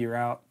to figure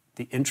out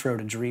the intro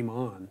to Dream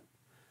On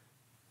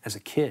as a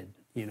kid,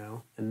 you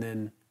know? And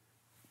then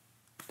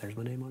there's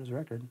my name on his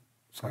record.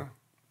 So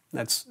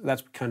that's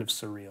kind of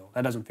surreal.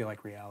 That doesn't feel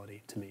like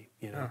reality to me,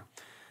 you know?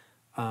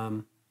 Yeah.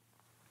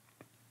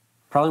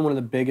 Probably one of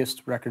the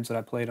biggest records that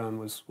I played on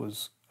was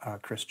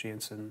Chris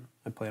Janson.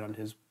 I played on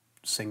his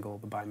single,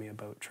 the Buy Me a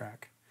Boat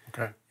track.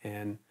 Okay.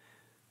 And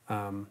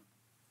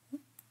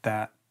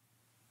that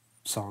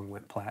song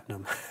went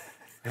platinum.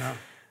 Yeah.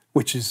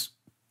 Which is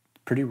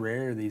pretty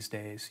rare these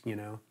days, you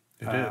know.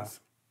 It is.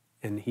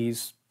 And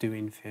he's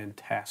doing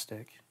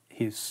fantastic.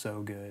 He's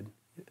so good.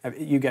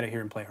 You got to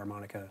hear him play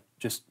harmonica,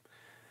 just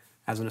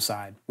as an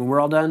aside. When we're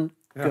all done,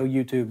 go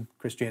YouTube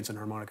Chris Janson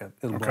harmonica.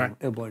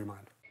 It'll blow your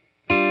mind.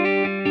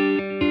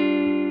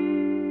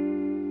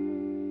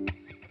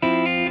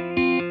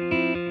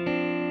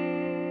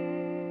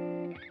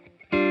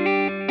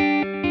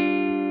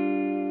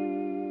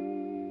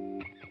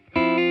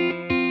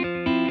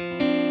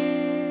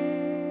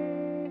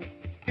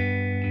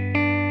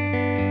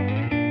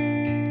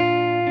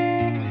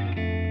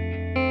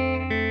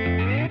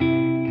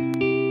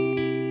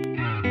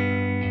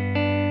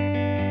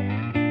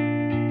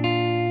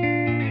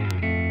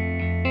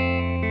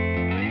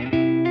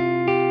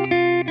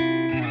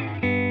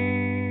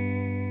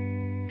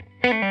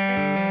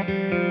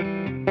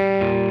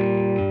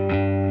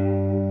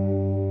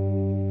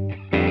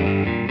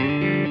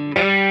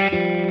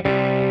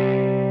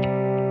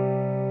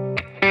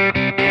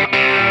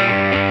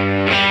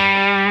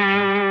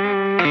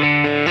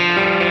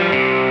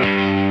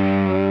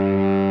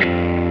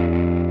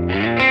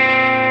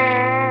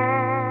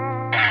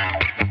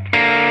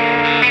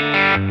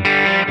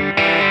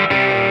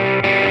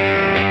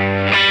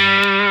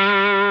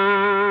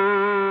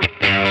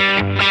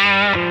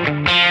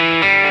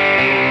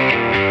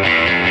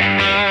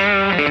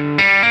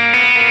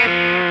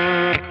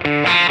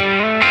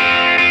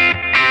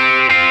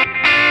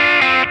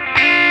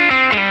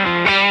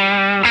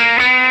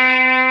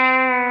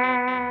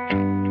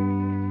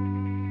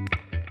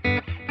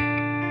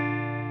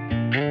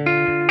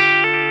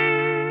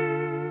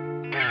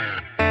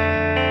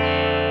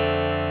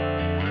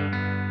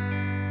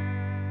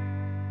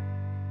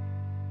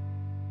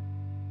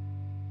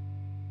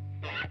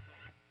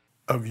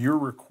 Of your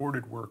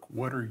recorded work,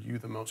 what are you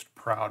the most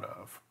proud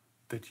of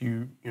that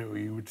you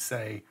would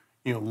say,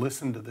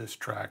 listen to this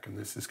track and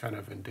this is kind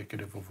of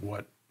indicative of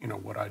what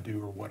I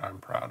do or what I'm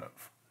proud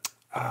of?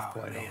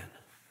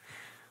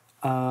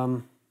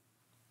 Man.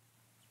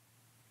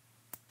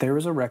 There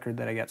was a record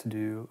that I got to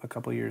do a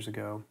couple years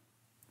ago,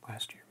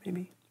 last year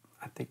maybe.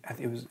 I think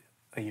it was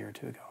a year or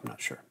two ago, I'm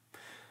not sure.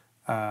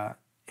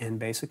 And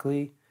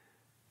basically,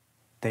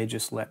 they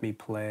just let me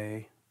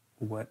play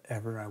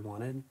whatever I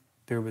wanted.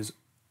 There was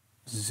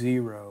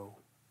zero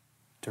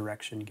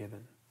direction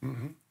given.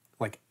 Mm-hmm.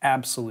 Like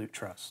absolute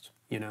trust,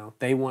 you know.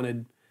 They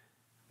wanted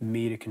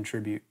me to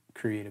contribute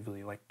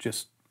creatively, like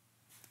just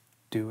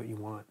do what you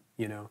want,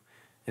 you know.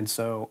 And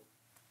so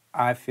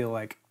I feel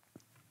like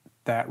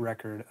that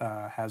record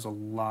has a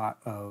lot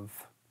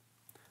of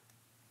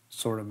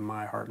sort of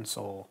my heart and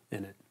soul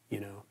in it, you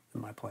know,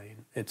 in my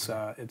playing. It's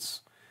my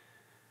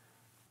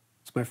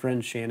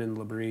friend Shannon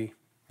Labrie.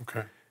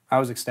 Okay. I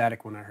was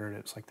ecstatic when I heard it.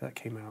 It's like, that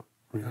came out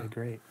really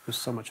great. It was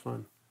so much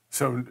fun.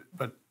 So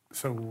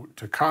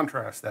to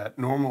contrast that,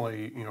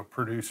 normally,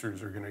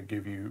 producers are going to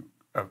give you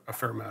a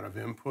fair amount of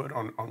input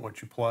on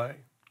what you play.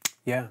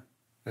 Yeah.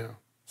 Yeah.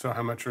 So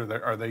how much are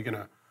they going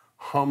to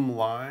hum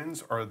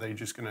lines, or are they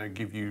just going to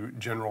give you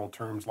general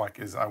terms like,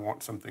 I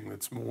want something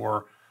that's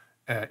more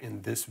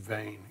in this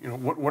vein?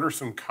 What are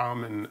some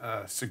common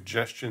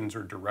suggestions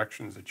or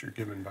directions that you're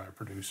given by a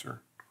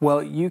producer?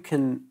 Well, you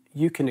can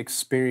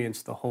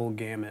experience the whole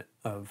gamut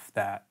of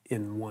that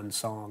in one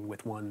song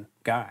with one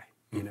guy.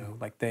 You know,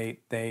 like they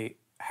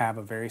have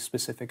a very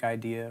specific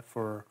idea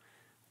for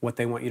what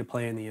they want you to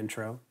play in the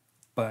intro,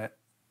 but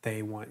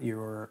they want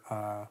your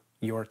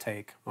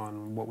take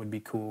on what would be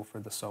cool for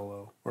the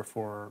solo or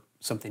for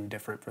something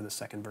different for the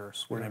second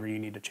verse whenever you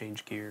need to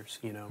change gears,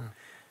 you know.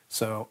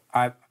 So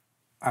I've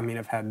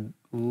had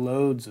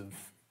loads of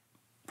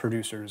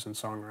producers and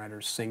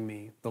songwriters sing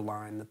me the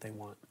line that they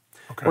want.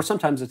 Okay. Or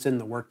sometimes it's in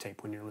the work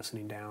tape when you're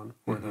listening down,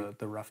 or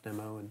the rough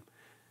demo, and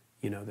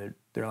you know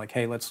they're like,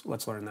 hey, let's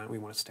learn that. We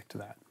want to stick to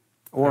that.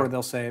 Or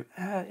they'll say,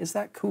 is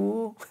that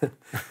cool? I'm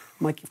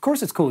like, of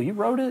course it's cool. You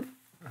wrote it.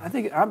 I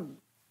think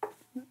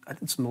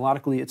it's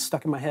melodically, it's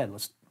stuck in my head.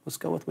 Let's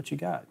go with what you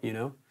got, you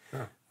know?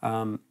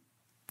 Yeah.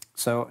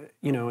 So,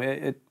 you know,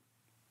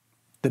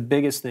 the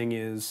biggest thing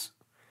is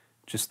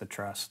just the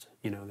trust.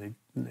 You know,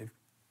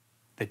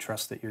 they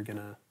trust that you're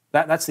gonna.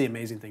 That's the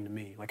amazing thing to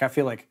me. Like I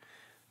feel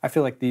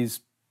like these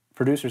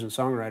producers and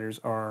songwriters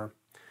are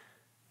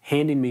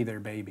handing me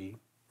their baby,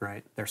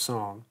 right? Their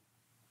song.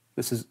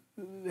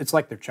 It's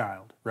like their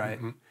child, right?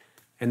 Mm-hmm.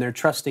 And they're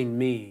trusting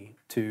me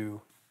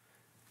to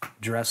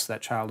dress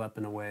that child up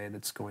in a way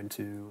that's going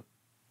to,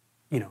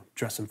 you know,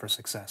 dress him for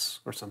success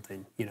or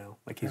something, you know,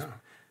 like he's. Yeah.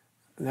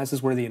 And that's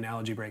just where the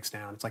analogy breaks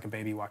down. It's like a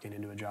baby walking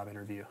into a job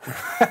interview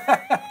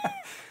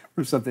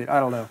or something. I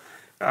don't know,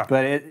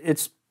 but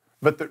it's.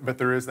 But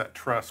there is that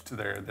trust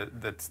there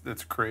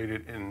that's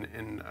created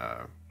in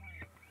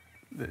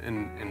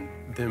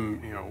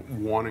them, you know,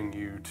 wanting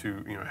you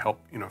to, you know, help,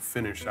 you know,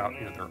 finish out,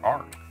 you know, their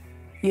art.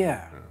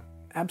 Yeah,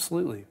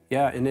 absolutely.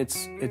 Yeah, and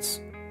it's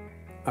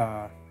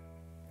for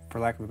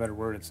lack of a better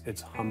word,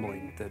 it's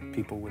humbling that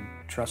people would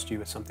trust you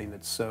with something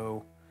that's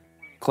so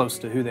close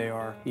to who they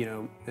are, you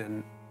know,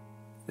 and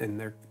in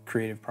their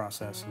creative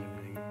process and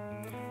everything.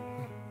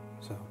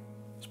 So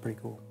it's pretty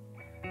cool.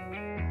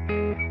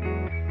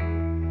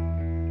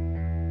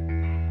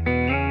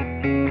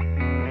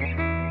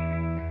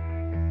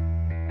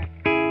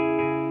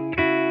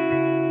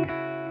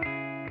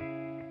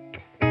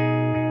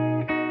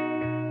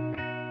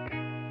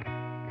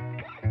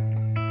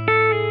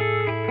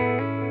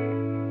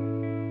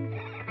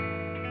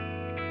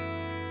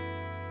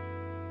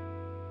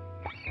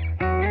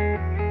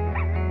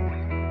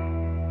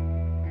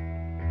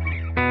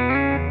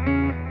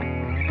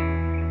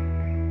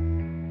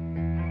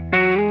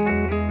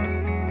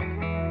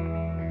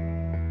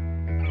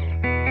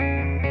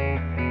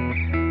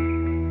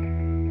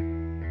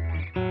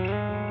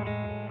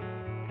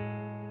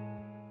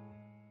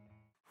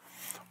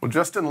 Well,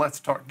 Justin,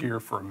 let's talk gear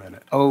for a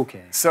minute.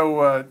 Okay.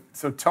 So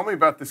tell me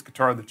about this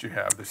guitar that you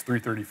have, this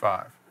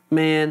 335.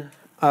 Man,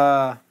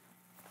 I've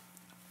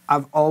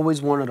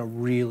always wanted a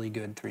really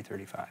good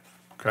 335.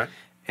 Okay.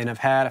 And I've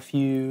had a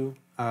few.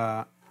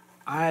 I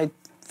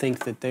think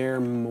that they're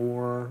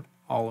more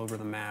all over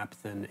the map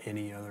than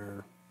any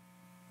other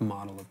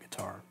model of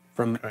guitar.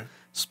 From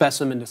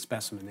specimen to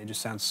specimen, they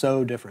just sound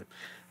so different.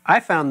 I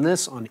found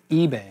this on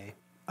eBay.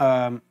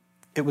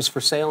 It was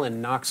for sale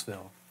in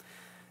Knoxville.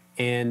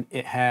 And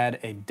it had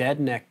a dead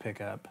neck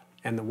pickup,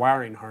 and the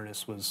wiring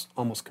harness was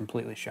almost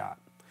completely shot.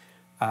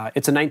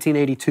 It's a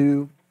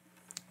 1982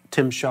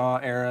 Tim Shaw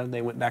era.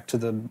 They went back to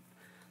the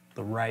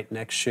right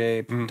neck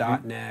shape,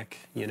 dot neck,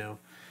 you know.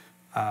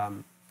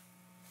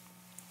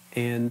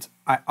 And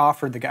I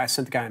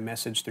sent the guy a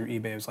message through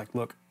eBay. I was like,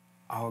 look,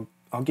 I'll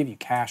give you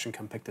cash and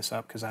come pick this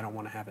up because I don't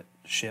want to have it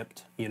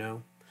shipped, you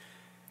know.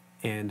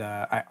 And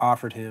I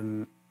offered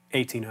him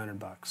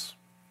 $1,800,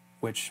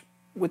 which,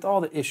 with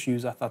all the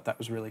issues, I thought that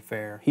was really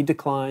fair. He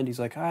declined. He's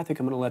like, I think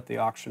I'm going to let the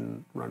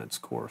auction run its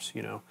course,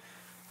 you know.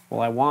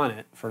 Well, I want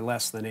it for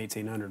less than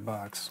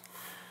 $1,800.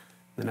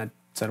 Then I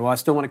said, well, I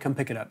still want to come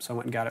pick it up. So I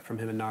went and got it from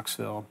him in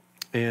Knoxville.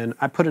 And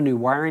I put a new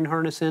wiring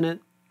harness in it,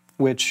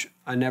 which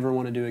I never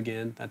want to do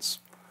again. That's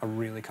a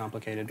really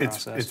complicated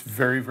process. It's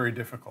very, very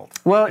difficult.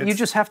 Well, you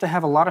just have to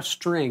have a lot of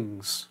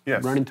strings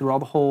running through all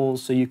the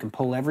holes so you can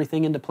pull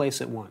everything into place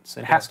at once.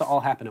 It has to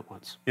all happen at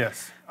once.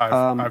 Yes.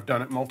 I've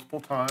done it multiple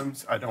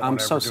times. I don't want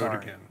to ever do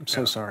it again. I'm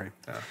so sorry.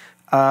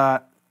 Yeah.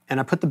 And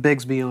I put the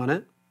Bigsby on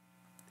it,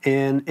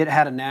 and it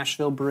had a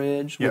Nashville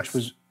bridge, which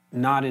was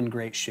not in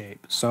great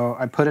shape. So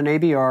I put an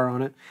ABR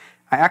on it.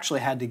 I actually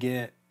had to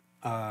get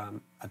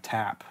a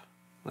tap,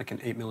 like an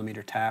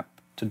 8mm tap,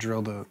 to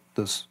drill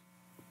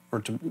or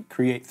to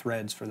create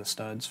threads for the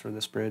studs for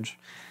this bridge.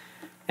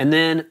 And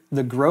then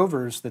the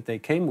Grovers that they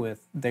came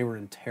with, they were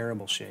in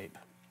terrible shape.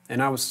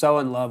 And I was so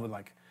in love with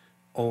like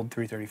old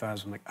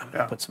 335s. I'm like, I'm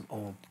going to put some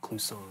old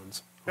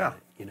Clousons on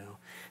it, you know.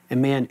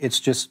 And man, it's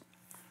just,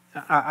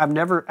 I've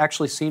never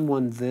actually seen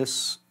one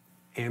this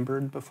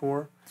ambered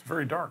before. It's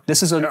very dark.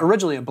 This is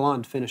originally a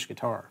blonde finish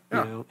guitar, you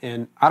know.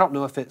 And I don't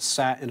know if it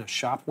sat in a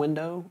shop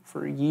window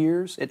for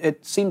years.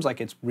 It seems like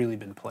it's really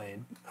been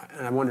played.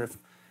 And I wonder if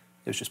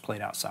it was just played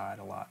outside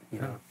a lot, you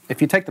know.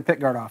 If you take the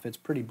pickguard off, it's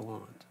pretty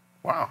blonde.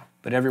 Wow.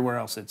 But everywhere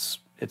else, it's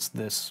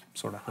this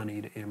sort of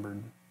honeyed,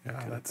 ambered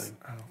kind of thing.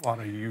 A lot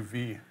of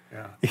UV,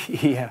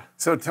 Yeah.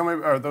 So tell me,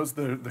 are those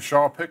the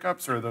Shaw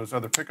pickups, or are those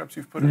other pickups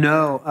you've put in?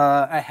 No,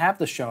 I have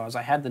the Shaws.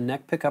 I had the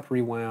neck pickup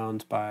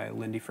rewound by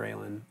Lindy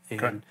Fralin,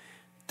 and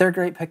They're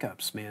great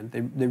pickups, man.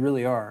 They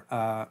really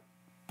are.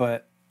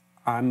 But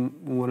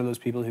I'm one of those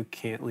people who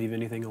can't leave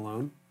anything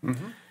alone.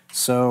 Mm-hmm.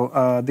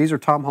 So these are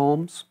Tom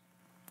Holmes.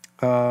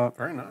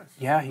 Very nice.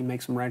 Yeah, he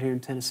makes them right here in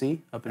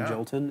Tennessee, up in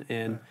Jolton,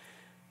 and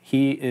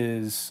he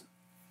is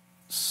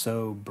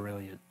so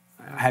brilliant.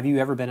 Have you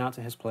ever been out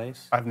to his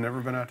place? I've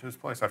never been out to his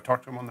place. I've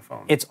talked to him on the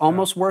phone. It's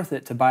almost worth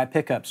it to buy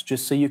pickups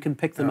just so you can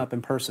pick them up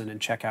in person and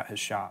check out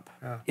his shop.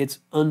 Yeah. It's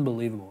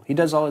unbelievable. He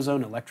does all his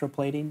own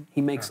electroplating.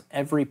 He makes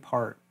every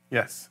part.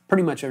 Yes.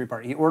 Pretty much every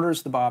part. He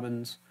orders the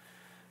bobbins.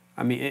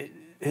 I mean,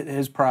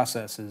 his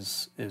process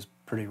is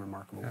pretty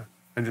remarkable. Yeah.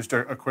 And just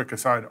a quick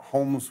aside,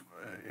 Holmes,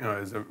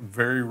 is a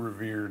very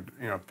revered,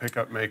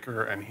 pickup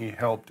maker, and he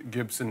helped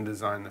Gibson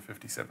design the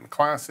 57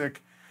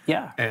 Classic.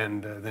 Yeah.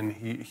 And then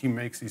he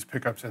makes these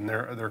pickups, and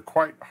they're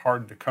quite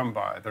hard to come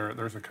by.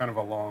 There's a kind of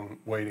a long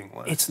waiting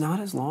list. It's not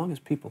as long as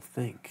people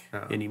think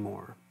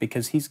anymore,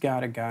 because he's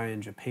got a guy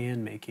in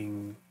Japan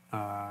making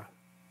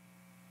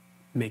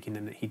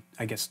them that he,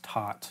 I guess,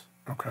 taught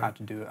how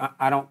to do it.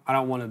 I don't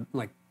want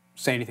to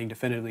say anything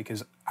definitively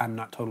because I'm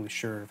not totally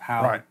sure of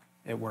how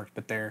it worked,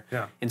 but they're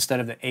instead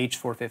of the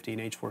H450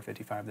 and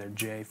H455, they're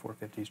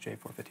J450s,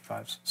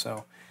 J455s.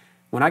 So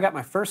when I got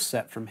my first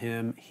set from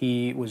him,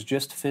 he was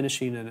just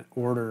finishing an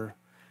order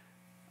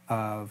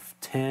of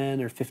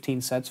 10 or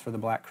 15 sets for the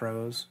Black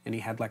Crows, and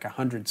he had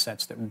 100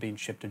 sets that were being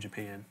shipped to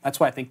Japan. That's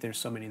why I think there's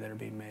so many that are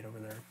being made over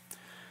there.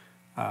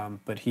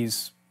 But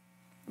he's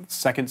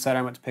second set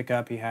I went to pick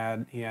up. He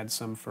had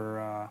some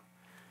for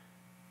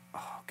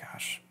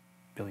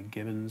Billy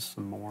Gibbons,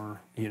 some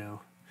more.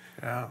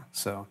 Yeah.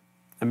 So,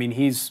 I mean,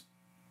 he's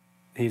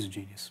a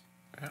genius.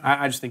 Yeah.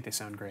 I just think they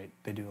sound great.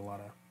 They do a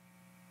lot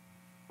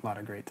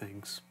of great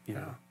things. You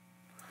know.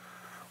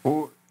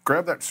 Well,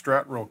 grab that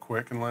Strat real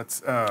quick and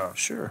let's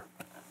sure.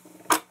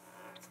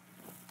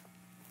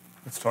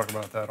 Let's talk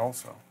about that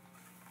also.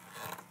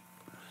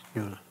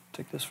 You want to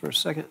take this for a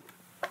second?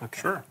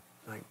 Okay. Sure.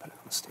 I can put it on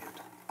the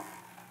stand.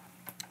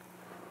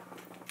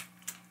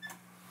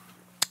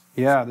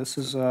 Yeah, this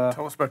is.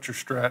 Tell us about your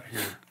Strat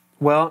here.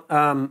 Well,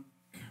 I'm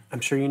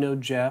sure you know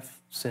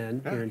Jeff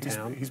Sen here in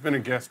town. He's been a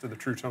guest of the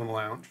True Tone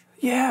Lounge.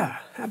 Yeah,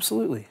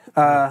 absolutely.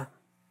 I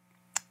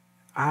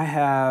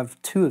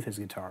have two of his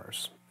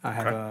guitars. I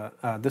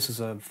have this is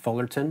a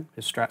Fullerton,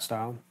 his Strat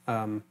style,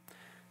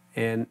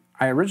 and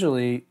I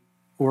originally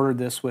ordered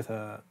this with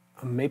a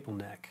maple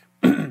neck.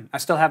 I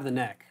still have the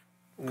neck.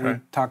 We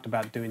talked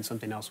about doing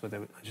something else with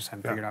it. I just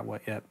haven't figured out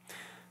what yet.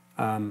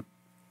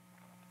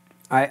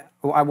 I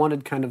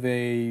wanted kind of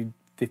a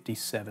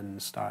 57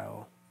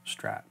 style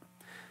Strat.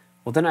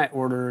 Well, then I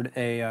ordered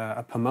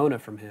a Pomona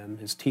from him,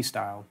 his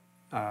T-style,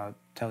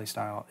 Telly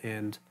style,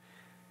 and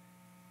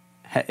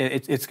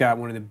it's got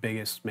one of the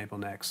biggest maple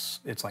necks.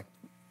 It's like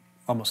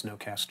almost no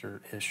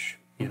caster-ish,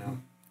 you know.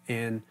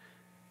 And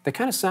they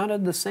kind of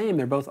sounded the same.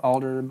 They're both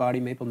alder body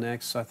maple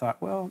necks, so I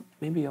thought, well,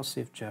 maybe I'll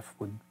see if Jeff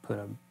would put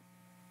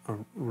a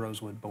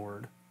rosewood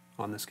board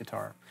on this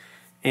guitar.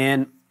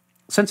 And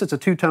since it's a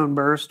two-tone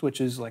burst, which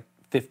is like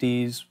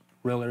 50s,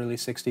 real early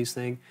 60s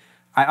thing,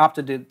 I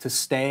opted to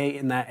stay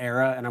in that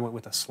era, and I went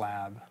with a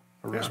slab,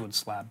 a rosewood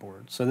slab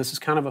board. So this is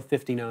kind of a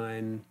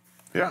 59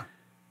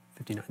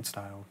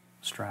 style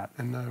Strat.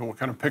 And what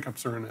kind of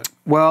pickups are in it?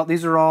 Well,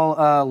 these are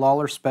all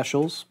Lawler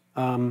specials.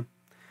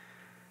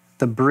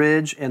 The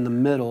bridge and the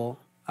middle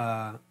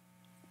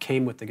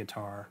came with the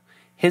guitar.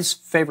 His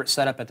favorite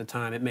setup at the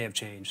time, it may have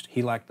changed.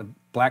 He liked the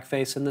black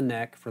face in the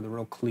neck for the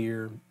real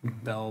clear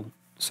bell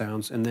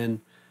sounds, and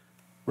then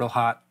real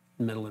hot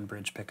middle and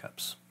bridge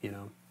pickups, you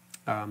know.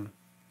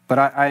 But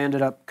I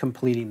ended up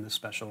completing the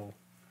special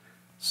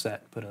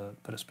set, put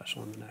a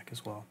special in the neck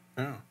as well.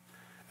 Yeah.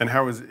 And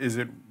how is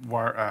it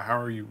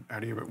how do you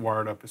have it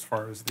wired up as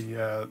far as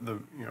the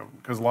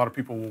because a lot of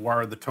people will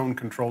wire the tone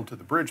control to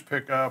the bridge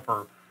pickup,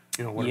 or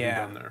what have you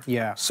done there?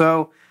 Yeah.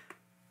 So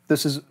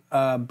this is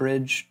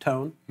bridge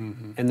tone,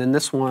 and then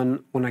this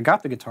one, when I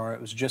got the guitar,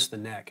 it was just the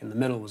neck, and the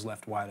middle was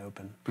left wide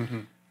open,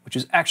 which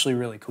is actually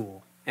really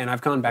cool. And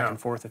I've gone back and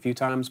forth a few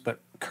times, but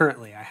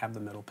currently I have the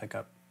middle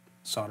pickup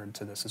soldered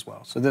to this as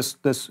well. So this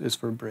is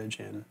for bridge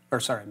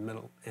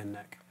middle and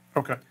neck.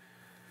 Okay.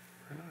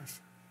 Very nice.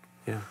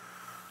 Yeah.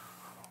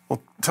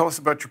 Well, tell us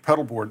about your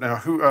pedal board now.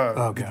 Who?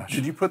 Oh gosh.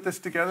 Did you put this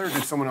together, or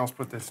did someone else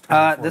put this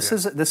together for you?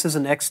 This is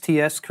an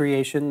XTS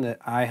creation that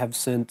I have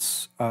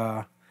since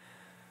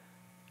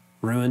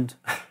ruined.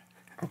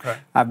 Okay.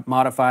 I've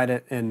modified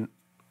it, and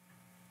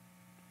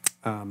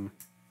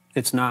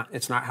it's not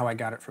how I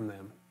got it from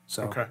them.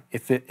 So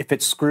if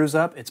it screws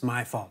up, it's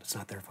my fault. It's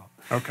not their fault.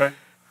 Okay.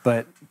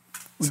 But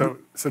so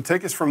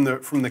take us from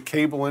the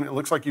cable in. It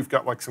looks like you've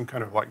got like some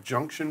kind of like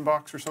junction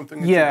box or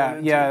something.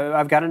 Yeah.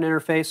 I've got an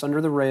interface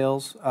under the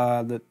rails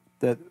that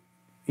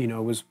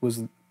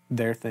was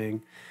their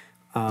thing.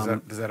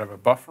 Does that have a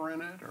buffer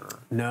in it, or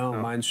no?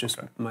 Mine's just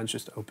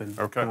open.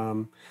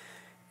 Okay.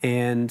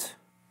 And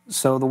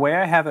so the way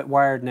I have it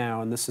wired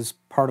now, and this is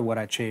part of what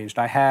I changed.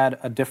 I had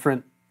a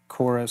different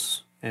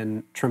chorus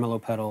and tremolo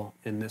pedal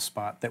in this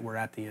spot that were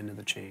at the end of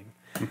the chain.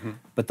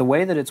 But the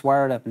way that it's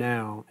wired up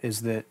now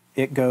is that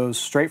it goes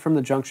straight from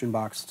the junction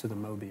box to the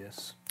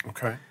Mobius.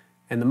 Okay.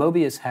 And the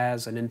Mobius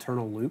has an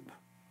internal loop.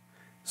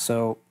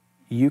 So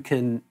you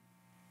can,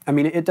 I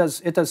mean, it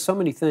does so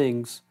many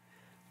things,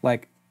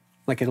 like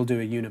it'll do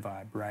a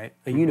Univibe, right?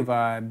 A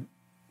Univibe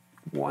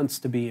wants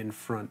to be in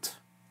front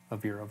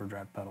of your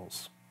overdrive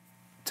pedals,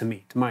 to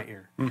my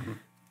ear.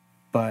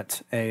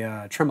 But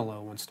a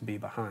tremolo wants to be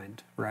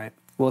behind, right?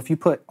 Well, if you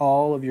put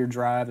all of your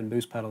drive and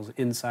boost pedals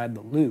inside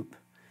the loop,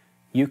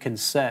 you can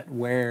set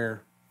the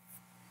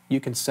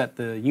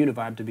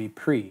Univibe to be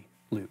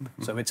pre-loop.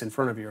 So it's in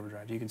front of your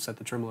overdrive. You can set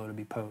the tremolo to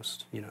be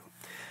post,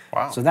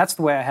 Wow. So that's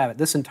the way I have it.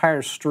 This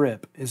entire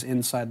strip is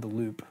inside the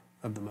loop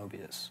of the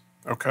Mobius.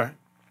 Okay.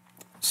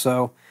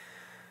 So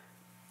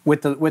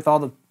with all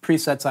the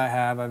presets I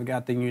have, I've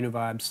got the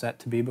Univibe set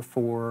to be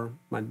before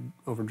my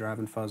overdrive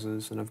and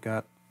fuzzes, and I've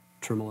got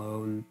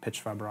tremolo and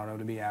pitch vibrato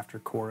to be after,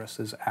 chorus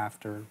is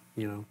after,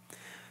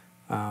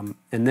 and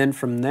then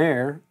from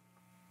there,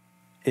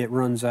 it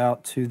runs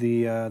out to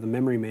the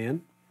Memory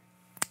Man.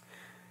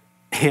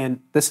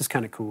 And this is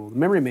kind of cool. The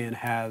Memory Man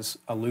has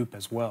a loop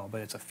as well, but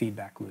it's a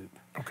feedback loop.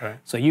 Okay.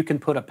 So you can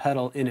put a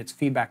pedal in its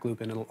feedback loop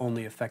and it'll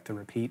only affect the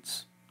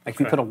repeats. Like if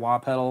you Okay. put a wah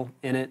pedal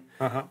in it,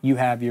 you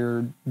have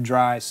your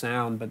dry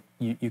sound, but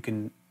you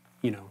can,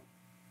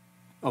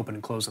 open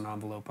and close an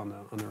envelope on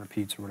the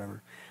repeats or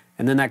whatever.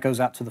 And then that goes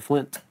out to the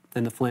Flint,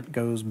 and the Flint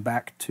goes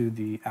back to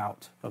the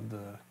out of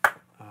the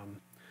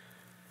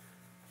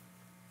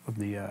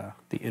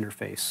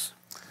interface.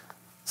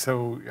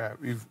 So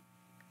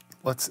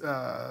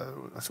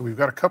we've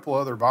got a couple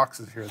other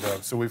boxes here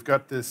though. So we've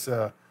got this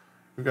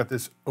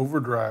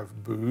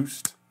overdrive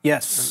boost.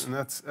 Yes. And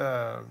that's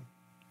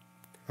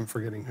I'm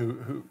forgetting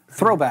who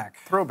Throwback.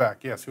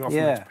 Throwback, yes, who also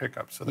Yeah. makes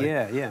pickups. So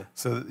Yeah.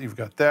 So you've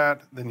got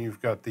that, then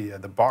you've got the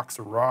box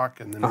of rock,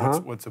 and then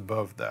what's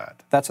above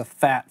that? That's a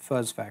Fat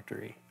Fuzz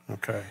Factory.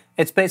 Okay.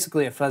 It's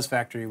basically a fuzz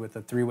factory with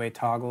a three-way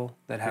toggle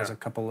that has Yeah. a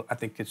couple. I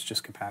think it's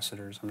just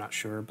capacitors. I'm not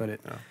sure, but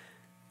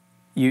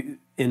you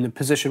in the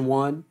position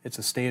 1, it's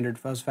a standard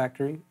fuzz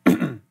factory.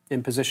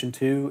 In position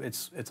 2,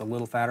 it's a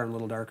little fatter and a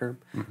little darker.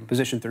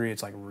 Position 3,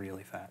 it's like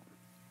really fat.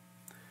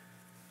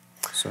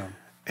 So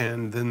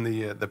And then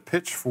the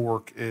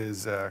pitchfork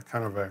is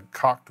kind of a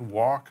cocked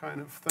wah kind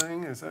of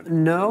thing. Is that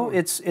no,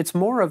 it's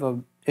more of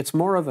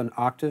an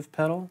octave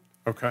pedal.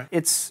 okay?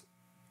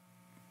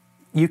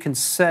 You can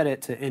set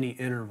it to any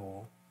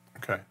interval.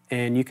 Okay.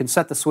 And you can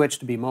set the switch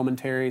to be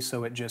momentary,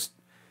 so it just,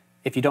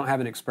 if you don't have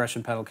an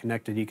expression pedal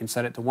connected, you can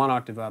set it to 1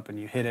 octave up and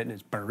you hit it and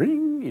it's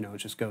bring, it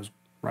just goes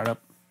right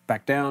up,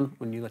 back down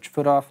when you let your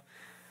foot off.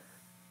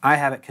 I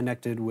have it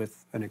connected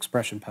with an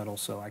expression pedal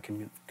so I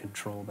can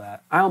control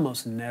that. I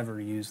almost never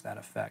use that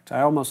effect.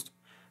 I almost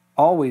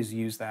always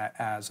use that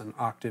as an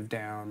octave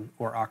down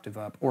or octave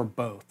up or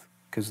both,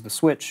 because the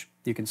switch,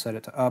 you can set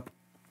it to up,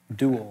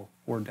 dual,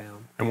 or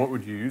down. And what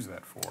would you use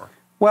that for?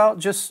 Well,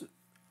 just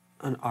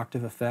an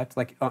octave effect,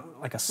 like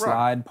a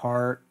slide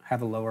part,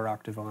 have a lower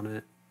octave on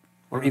it,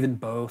 or even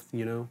both.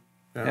 Yeah,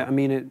 I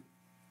mean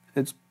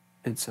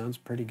it sounds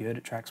pretty good.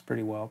 It tracks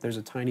pretty well. There's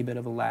a tiny bit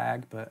of a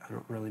lag, but I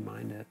don't really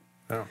mind it.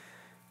 Yeah.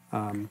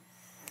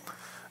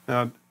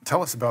 Now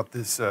tell us about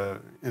this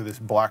this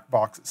black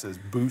box that says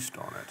Boost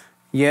on it.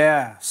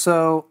 Yeah.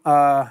 So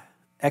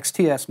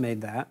XTS made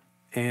that,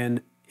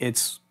 and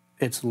it's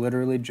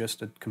literally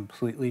just a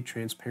completely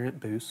transparent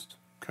boost.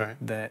 Okay.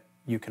 That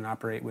you can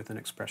operate with an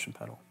expression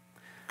pedal.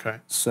 Okay.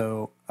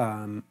 So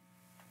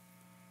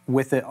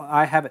with it,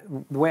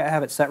 the way I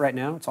have it set right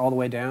now, it's all the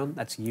way down.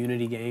 That's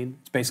unity gain.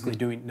 It's basically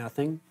doing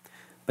nothing,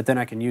 but then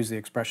I can use the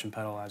expression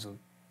pedal as a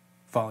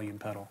volume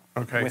pedal.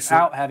 Okay.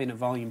 Without having a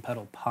volume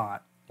pedal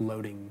pot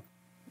loading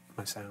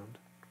my sound.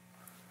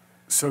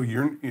 So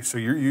you're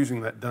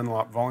using that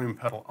Dunlop volume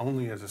pedal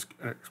only as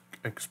an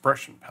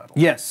expression pedal.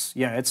 Yes.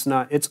 Yeah. It's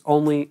not. It's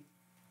only.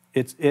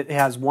 It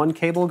has one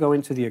cable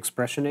going to the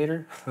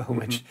Expressionator,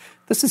 which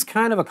this is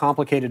kind of a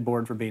complicated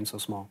board for being so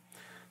small.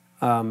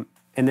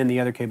 And then the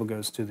other cable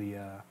goes to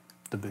the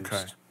boost.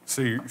 Okay.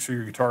 So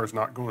your guitar is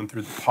not going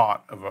through the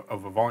pot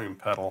of a volume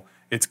pedal.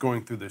 It's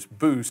going through this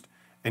boost,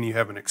 and you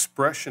have an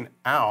expression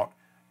out,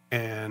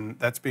 and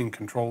that's being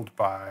controlled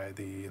by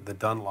the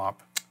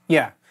Dunlop.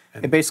 Yeah.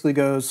 It basically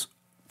goes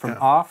from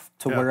off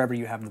to Yeah. wherever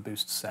you have the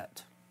boost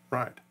set.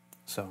 Right.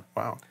 So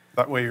Wow.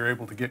 That way you're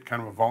able to get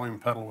kind of a volume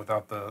pedal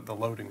without the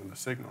loading of the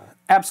signal.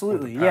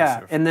 absolutely, With the yeah.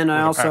 passive- And then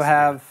I with the also passive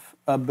have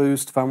a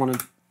boost if I want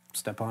to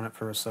step on it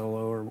for a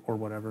solo or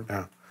whatever.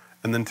 Yeah.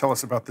 And then tell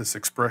us about this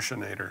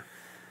Expressionator.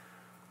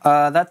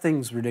 That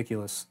thing's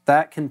ridiculous.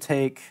 That can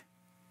take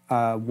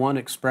one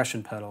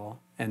expression pedal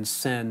and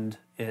send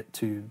it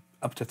to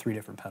up to 3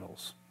 different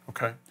pedals.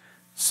 Okay.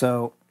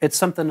 So it's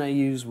something I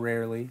use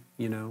rarely,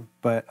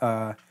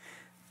 but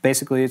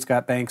basically it's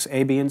got banks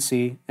A, B, and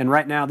C. And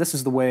right now, this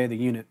is the way the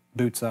unit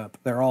boots up.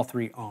 They're all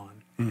 3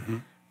 on.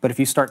 But if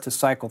you start to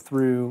cycle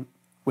through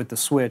with the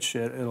switch,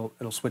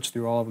 it'll switch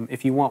through all of them.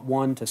 If you want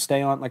one to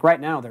stay on, like right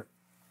now, they're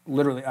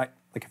literally,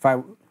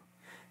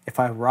 if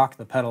I rock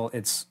the pedal,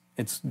 it's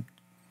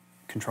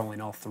controlling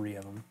all 3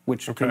 of them,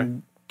 which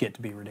can get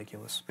to be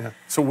ridiculous. Yeah.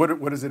 So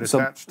what is it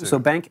attached to? So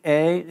bank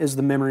A is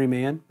the Memory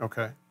Man,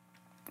 Okay.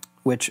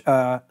 which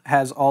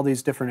has all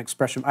these different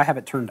expression. I have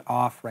it turned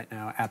off right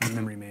now at the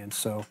Memory Man.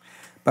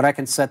 But I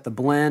can set the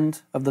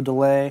blend of the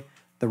delay,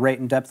 the rate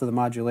and depth of the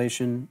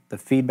modulation, the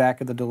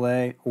feedback of the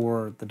delay,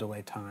 or the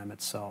delay time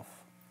itself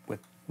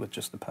with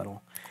just the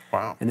pedal.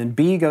 Wow. And then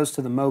B goes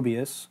to the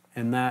Mobius,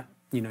 and that,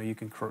 you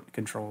can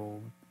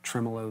control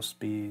tremolo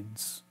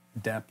speeds,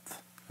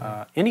 depth,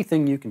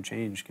 anything you can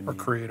change can Or be.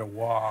 create a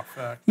wah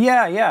effect.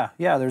 Yeah.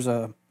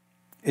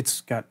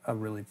 It's got a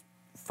really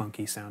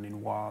funky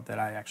sounding wah that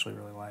I actually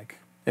really like.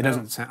 It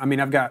doesn't sound. I mean,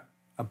 I've got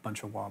a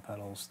bunch of wah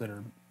pedals that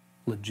are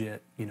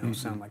legit.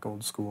 Sound like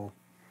old school,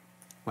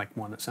 like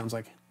one that sounds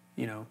like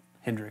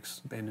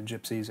Hendrix in the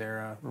Gypsies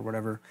era or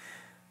whatever.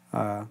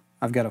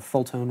 I've got a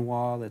full tone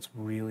wah that's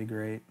really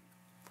great.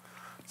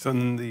 So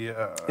then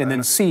And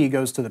then C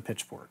goes to the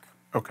Pitchfork.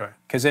 Okay.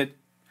 Because it,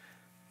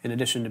 in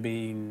addition to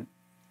being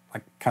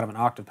like kind of an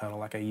octave pedal,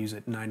 like I use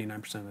it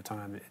 99% of the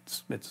time,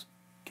 it's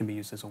can be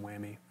used as a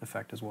whammy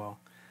effect as well,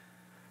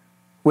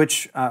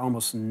 which I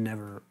almost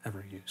never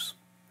ever use.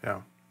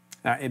 Yeah.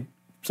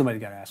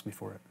 Somebody's got to ask me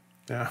for it.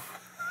 Yeah.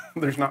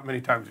 There's not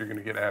many times you're going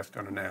to get asked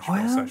on a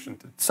Nashville session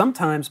to.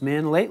 Sometimes,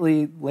 man.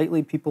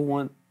 Lately people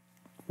want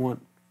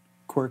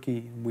quirky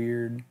and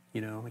weird.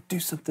 Like do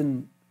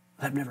something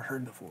I've never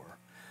heard before.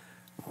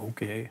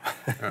 Okay.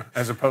 Yeah.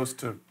 As opposed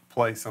to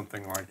play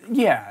something like.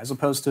 Yeah, as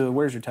opposed to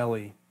where's your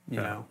Telly,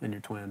 and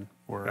your Twin,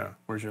 or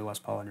where's your Les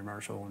Paul and your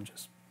Marshall, and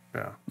just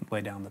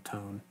lay down the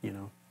tone,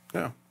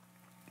 Yeah.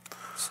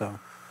 So.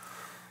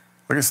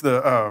 I guess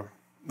the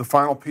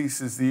final piece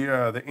is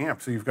the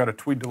amp. So you've got a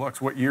Tweed Deluxe.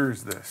 What year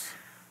is this?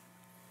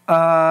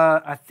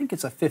 I think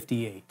it's a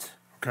 58.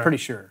 Okay. Pretty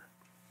sure.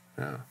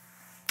 Yeah.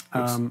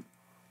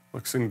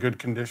 Looks in good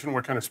condition.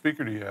 What kind of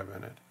speaker do you have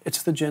in it?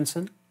 It's the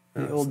Jensen,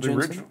 the it's old the Jensen.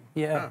 original.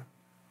 Yeah.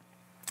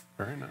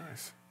 Very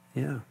nice.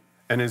 Yeah.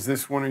 And is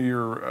this one of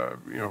your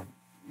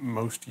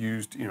most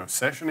used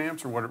session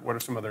amps, or what are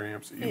some other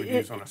amps that you would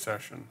use on a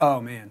session?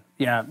 Oh man,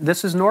 yeah.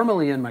 This is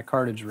normally in my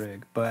cartage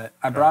rig, but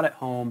I brought it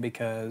home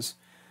because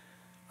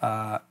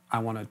I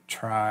want to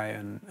try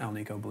an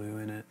Alnico Blue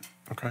in it.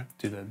 Okay.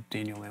 Do the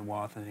Daniel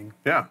Lanois thing.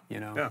 Yeah.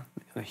 I'm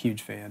a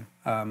huge fan.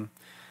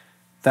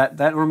 That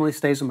normally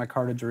stays in my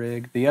cartage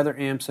rig. The other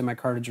amps in my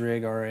cartage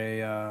rig are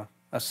a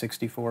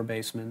 64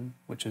 Bassman,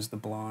 which is the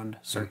blonde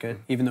circuit.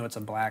 Even though it's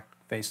a black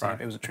face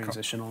amp, it was a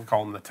transitional.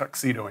 Call them the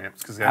tuxedo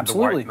amps because they have the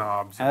white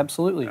knobs.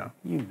 Absolutely. Yeah.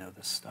 You know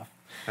this stuff.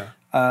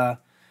 Yeah.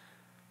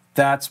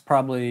 That's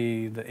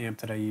probably the amp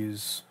that I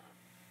use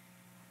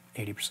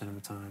 80% of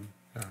the time.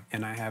 Yeah.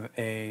 And I have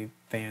a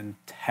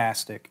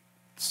fantastic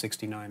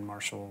 69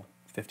 Marshall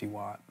 50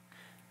 watt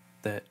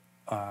that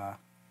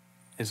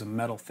is a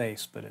metal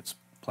face, but it's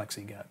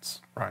plexi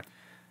guts. Right.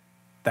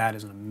 That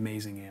is an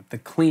amazing amp. The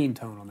clean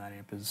tone on that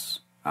amp is...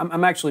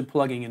 I'm actually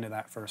plugging into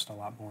that first a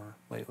lot more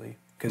lately.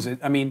 Because,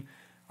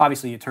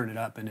 obviously you turn it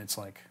up and it's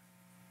like,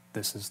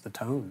 this is the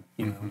tone,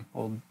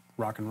 old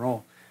rock and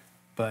roll.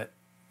 But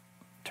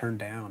turned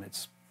down,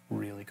 it's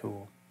really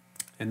cool.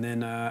 And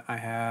then I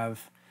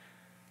have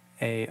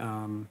a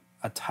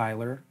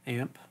Tyler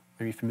amp.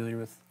 Are you familiar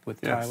with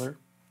Yes. Tyler?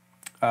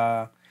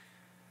 I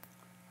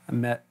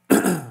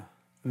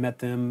met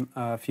them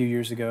a few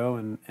years ago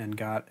and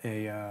got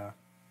a...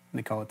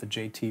 they call it the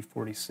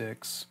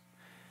JT46.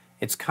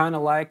 It's kind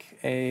of like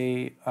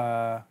a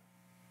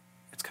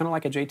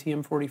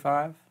JTM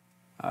 45.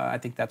 I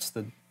think that's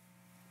the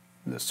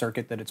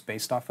circuit that it's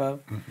based off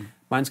of. Mm-hmm.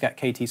 Mine's got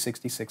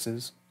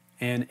KT66s,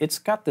 and it's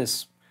got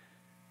this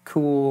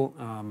cool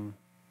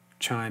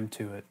chime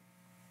to it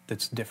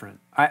that's different.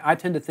 I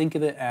tend to think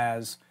of it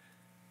as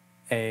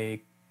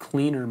a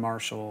cleaner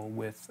Marshall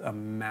with a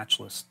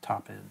matchless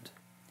top end.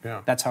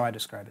 Yeah. That's how I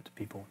describe it to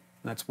people.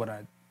 Those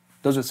are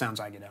the sounds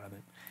I get out of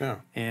it. Yeah.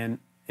 And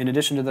in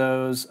addition to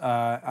those,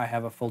 I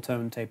have a full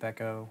tone tape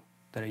echo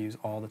that I use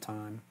all the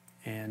time,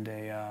 and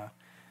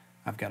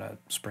I've got a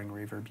spring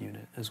reverb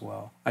unit as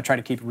well. I try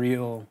to keep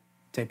real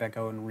tape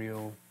echo and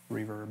real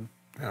reverb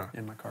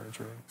in my cartage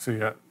rig. So you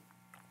got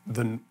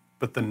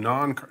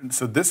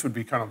so this would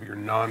be kind of your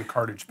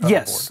non-cartage pedal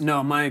Yes, board.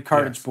 no, my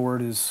cartage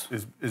board is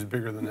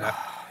bigger than that.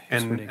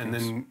 It's and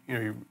ridiculous.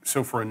 then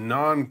so for a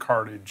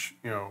non-cartage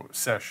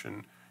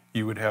session,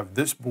 you would have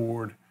this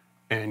board,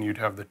 and you'd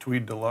have the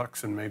Tweed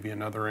Deluxe and maybe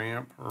another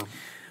amp, or.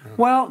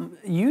 Well,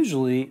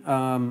 usually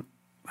I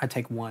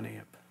take one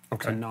amp to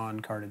Okay.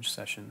 non-cartage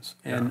sessions,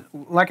 and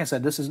like I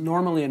said, this is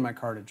normally in my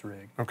cartage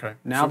rig. Okay.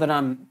 Now that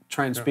I'm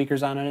trying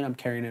speakers on it, I'm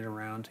carrying it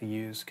around to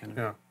use kind of.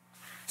 Yeah.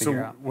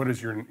 Figure So out. what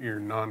is your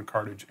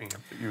non-cartage amp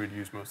that you would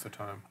use most of the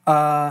time?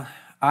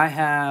 I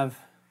have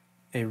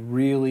a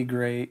really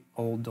great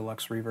old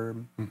deluxe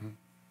reverb,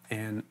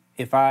 and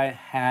if I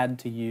had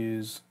to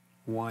use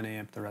one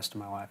amp the rest of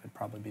my life, it'd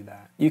probably be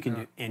that. You can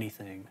do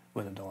anything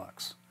with a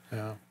deluxe.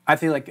 Yeah. I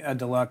feel like a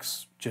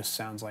deluxe just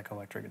sounds like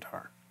electric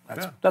guitar.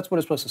 That's what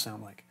it's supposed to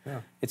sound like.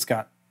 Yeah. It's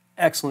got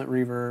excellent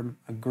reverb,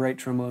 a great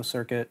tremolo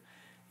circuit.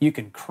 You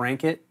can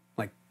crank it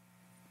like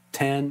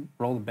 10,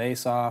 roll the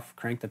bass off,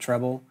 crank the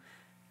treble,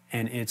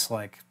 and it's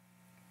like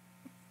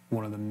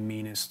one of the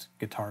meanest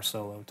guitar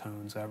solo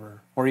tones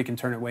ever. Or you can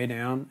turn it way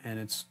down, and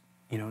it's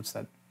it's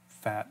that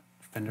fat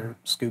Fender,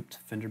 scooped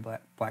Fender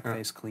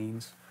blackface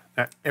cleans.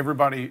 Now,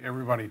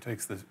 everybody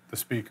takes the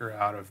speaker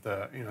out of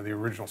the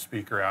original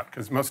speaker out,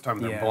 because most of the time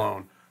they're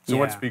blown. So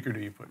what speaker do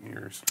you put in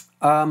yours?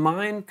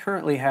 Mine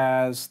currently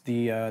has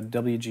the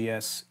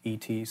WGS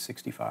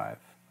ET65,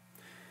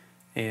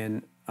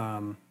 and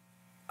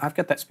I've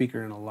got that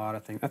speaker in a lot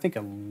of things. I think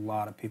a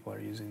lot of people are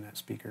using that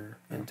speaker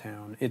in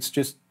town.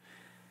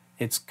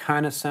 It's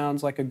kind of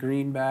sounds like a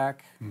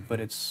greenback, but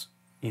it's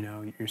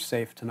you're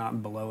safe to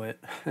not blow it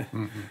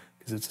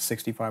because it's a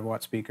 65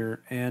 watt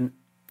speaker, and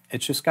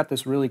it's just got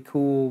this really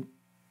cool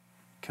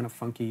kind of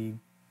funky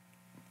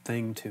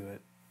thing to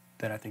it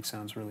that I think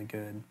sounds really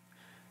good.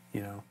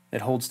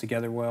 It holds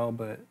together well,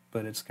 but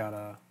it's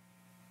got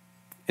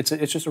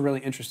it's just a really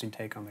interesting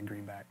take on the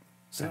greenback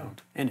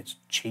sound, and it's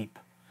cheap.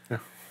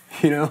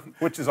 Yeah.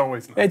 Which is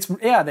always nice.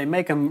 They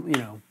make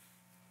them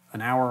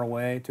an hour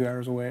away, 2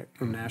 hours away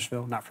from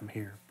Nashville, not from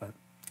here, but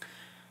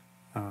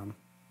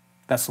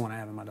that's the one I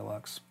have in my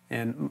deluxe.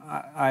 And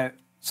I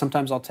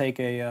sometimes I'll take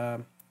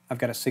I've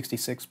got a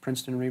 66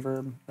 Princeton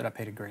Reverb that I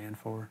paid $1,000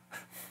 for.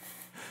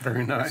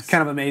 Very nice. It's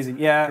kind of amazing.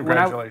 Yeah.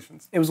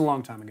 Congratulations. It was a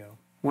long time ago.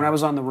 When I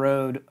was on the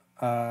road,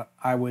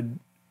 I would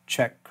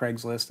check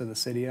Craigslist of the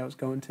city I was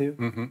going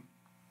to,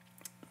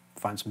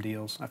 find some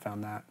deals. I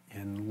found that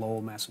in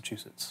Lowell,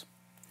 Massachusetts.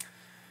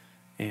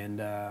 And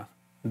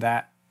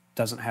that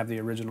doesn't have the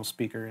original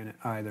speaker in it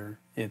either.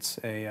 It's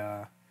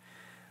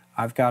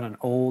I've got an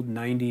old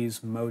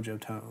 90s Mojo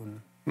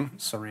Tone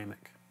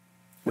ceramic.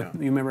 You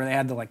remember they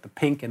had the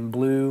pink and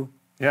blue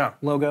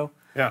logo?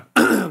 Yeah.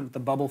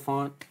 The bubble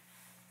font.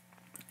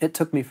 It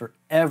took me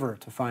forever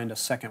to find a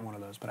second one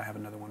of those, but I have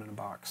another one in a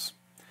box.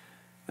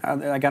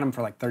 I got them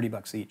for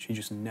 $30 each. You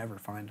just never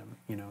find them.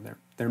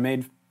 They're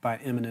made by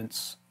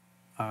Eminence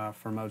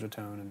for Mojo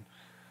Tone, and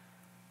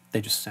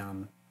they just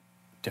sound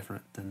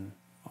different than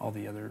all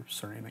the other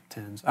ceramic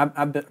tins.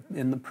 I've been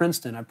in the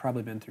Princeton. I've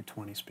probably been through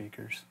 20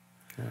 speakers.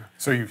 Yeah.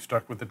 So you've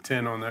stuck with the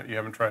 10 on that? You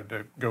haven't tried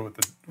to go with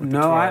the 12?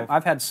 No,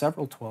 I've had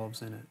several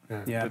 12s in it.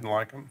 Yeah. Didn't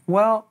like them?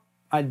 Well,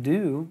 I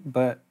do,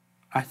 but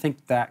I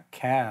think that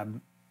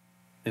cab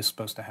is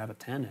supposed to have a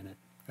 10 in it.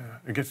 Yeah.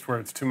 It gets to where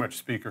it's too much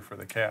speaker for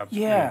the cabs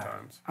many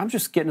times. I'm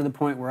just getting to the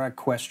point where I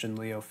question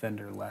Leo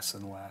Fender less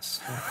and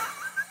less.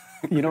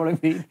 You know what I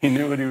mean? He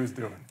knew what he was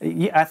doing.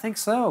 Yeah, I think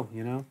so,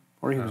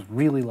 Or he was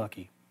really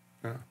lucky.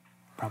 Yeah.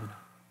 Probably not.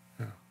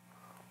 Yeah.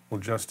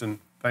 Well, Justin,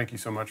 thank you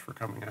so much for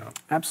coming out.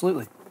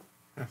 Absolutely.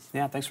 Yes.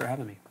 Yeah, thanks for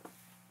having me.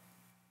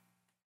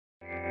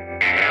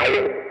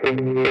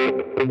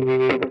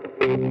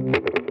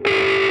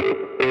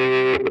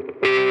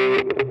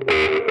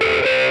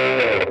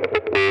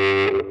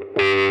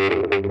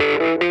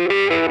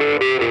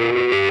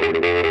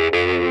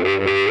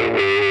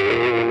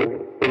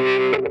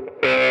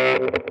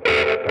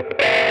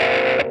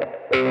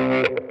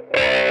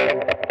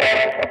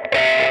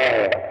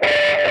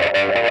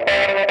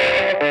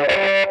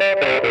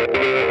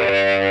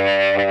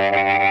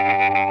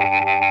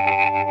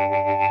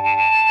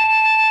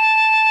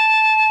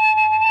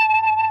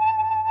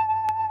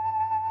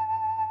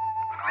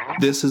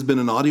 This has been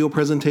an audio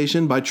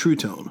presentation by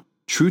TrueTone,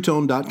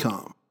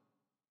 TrueTone.com.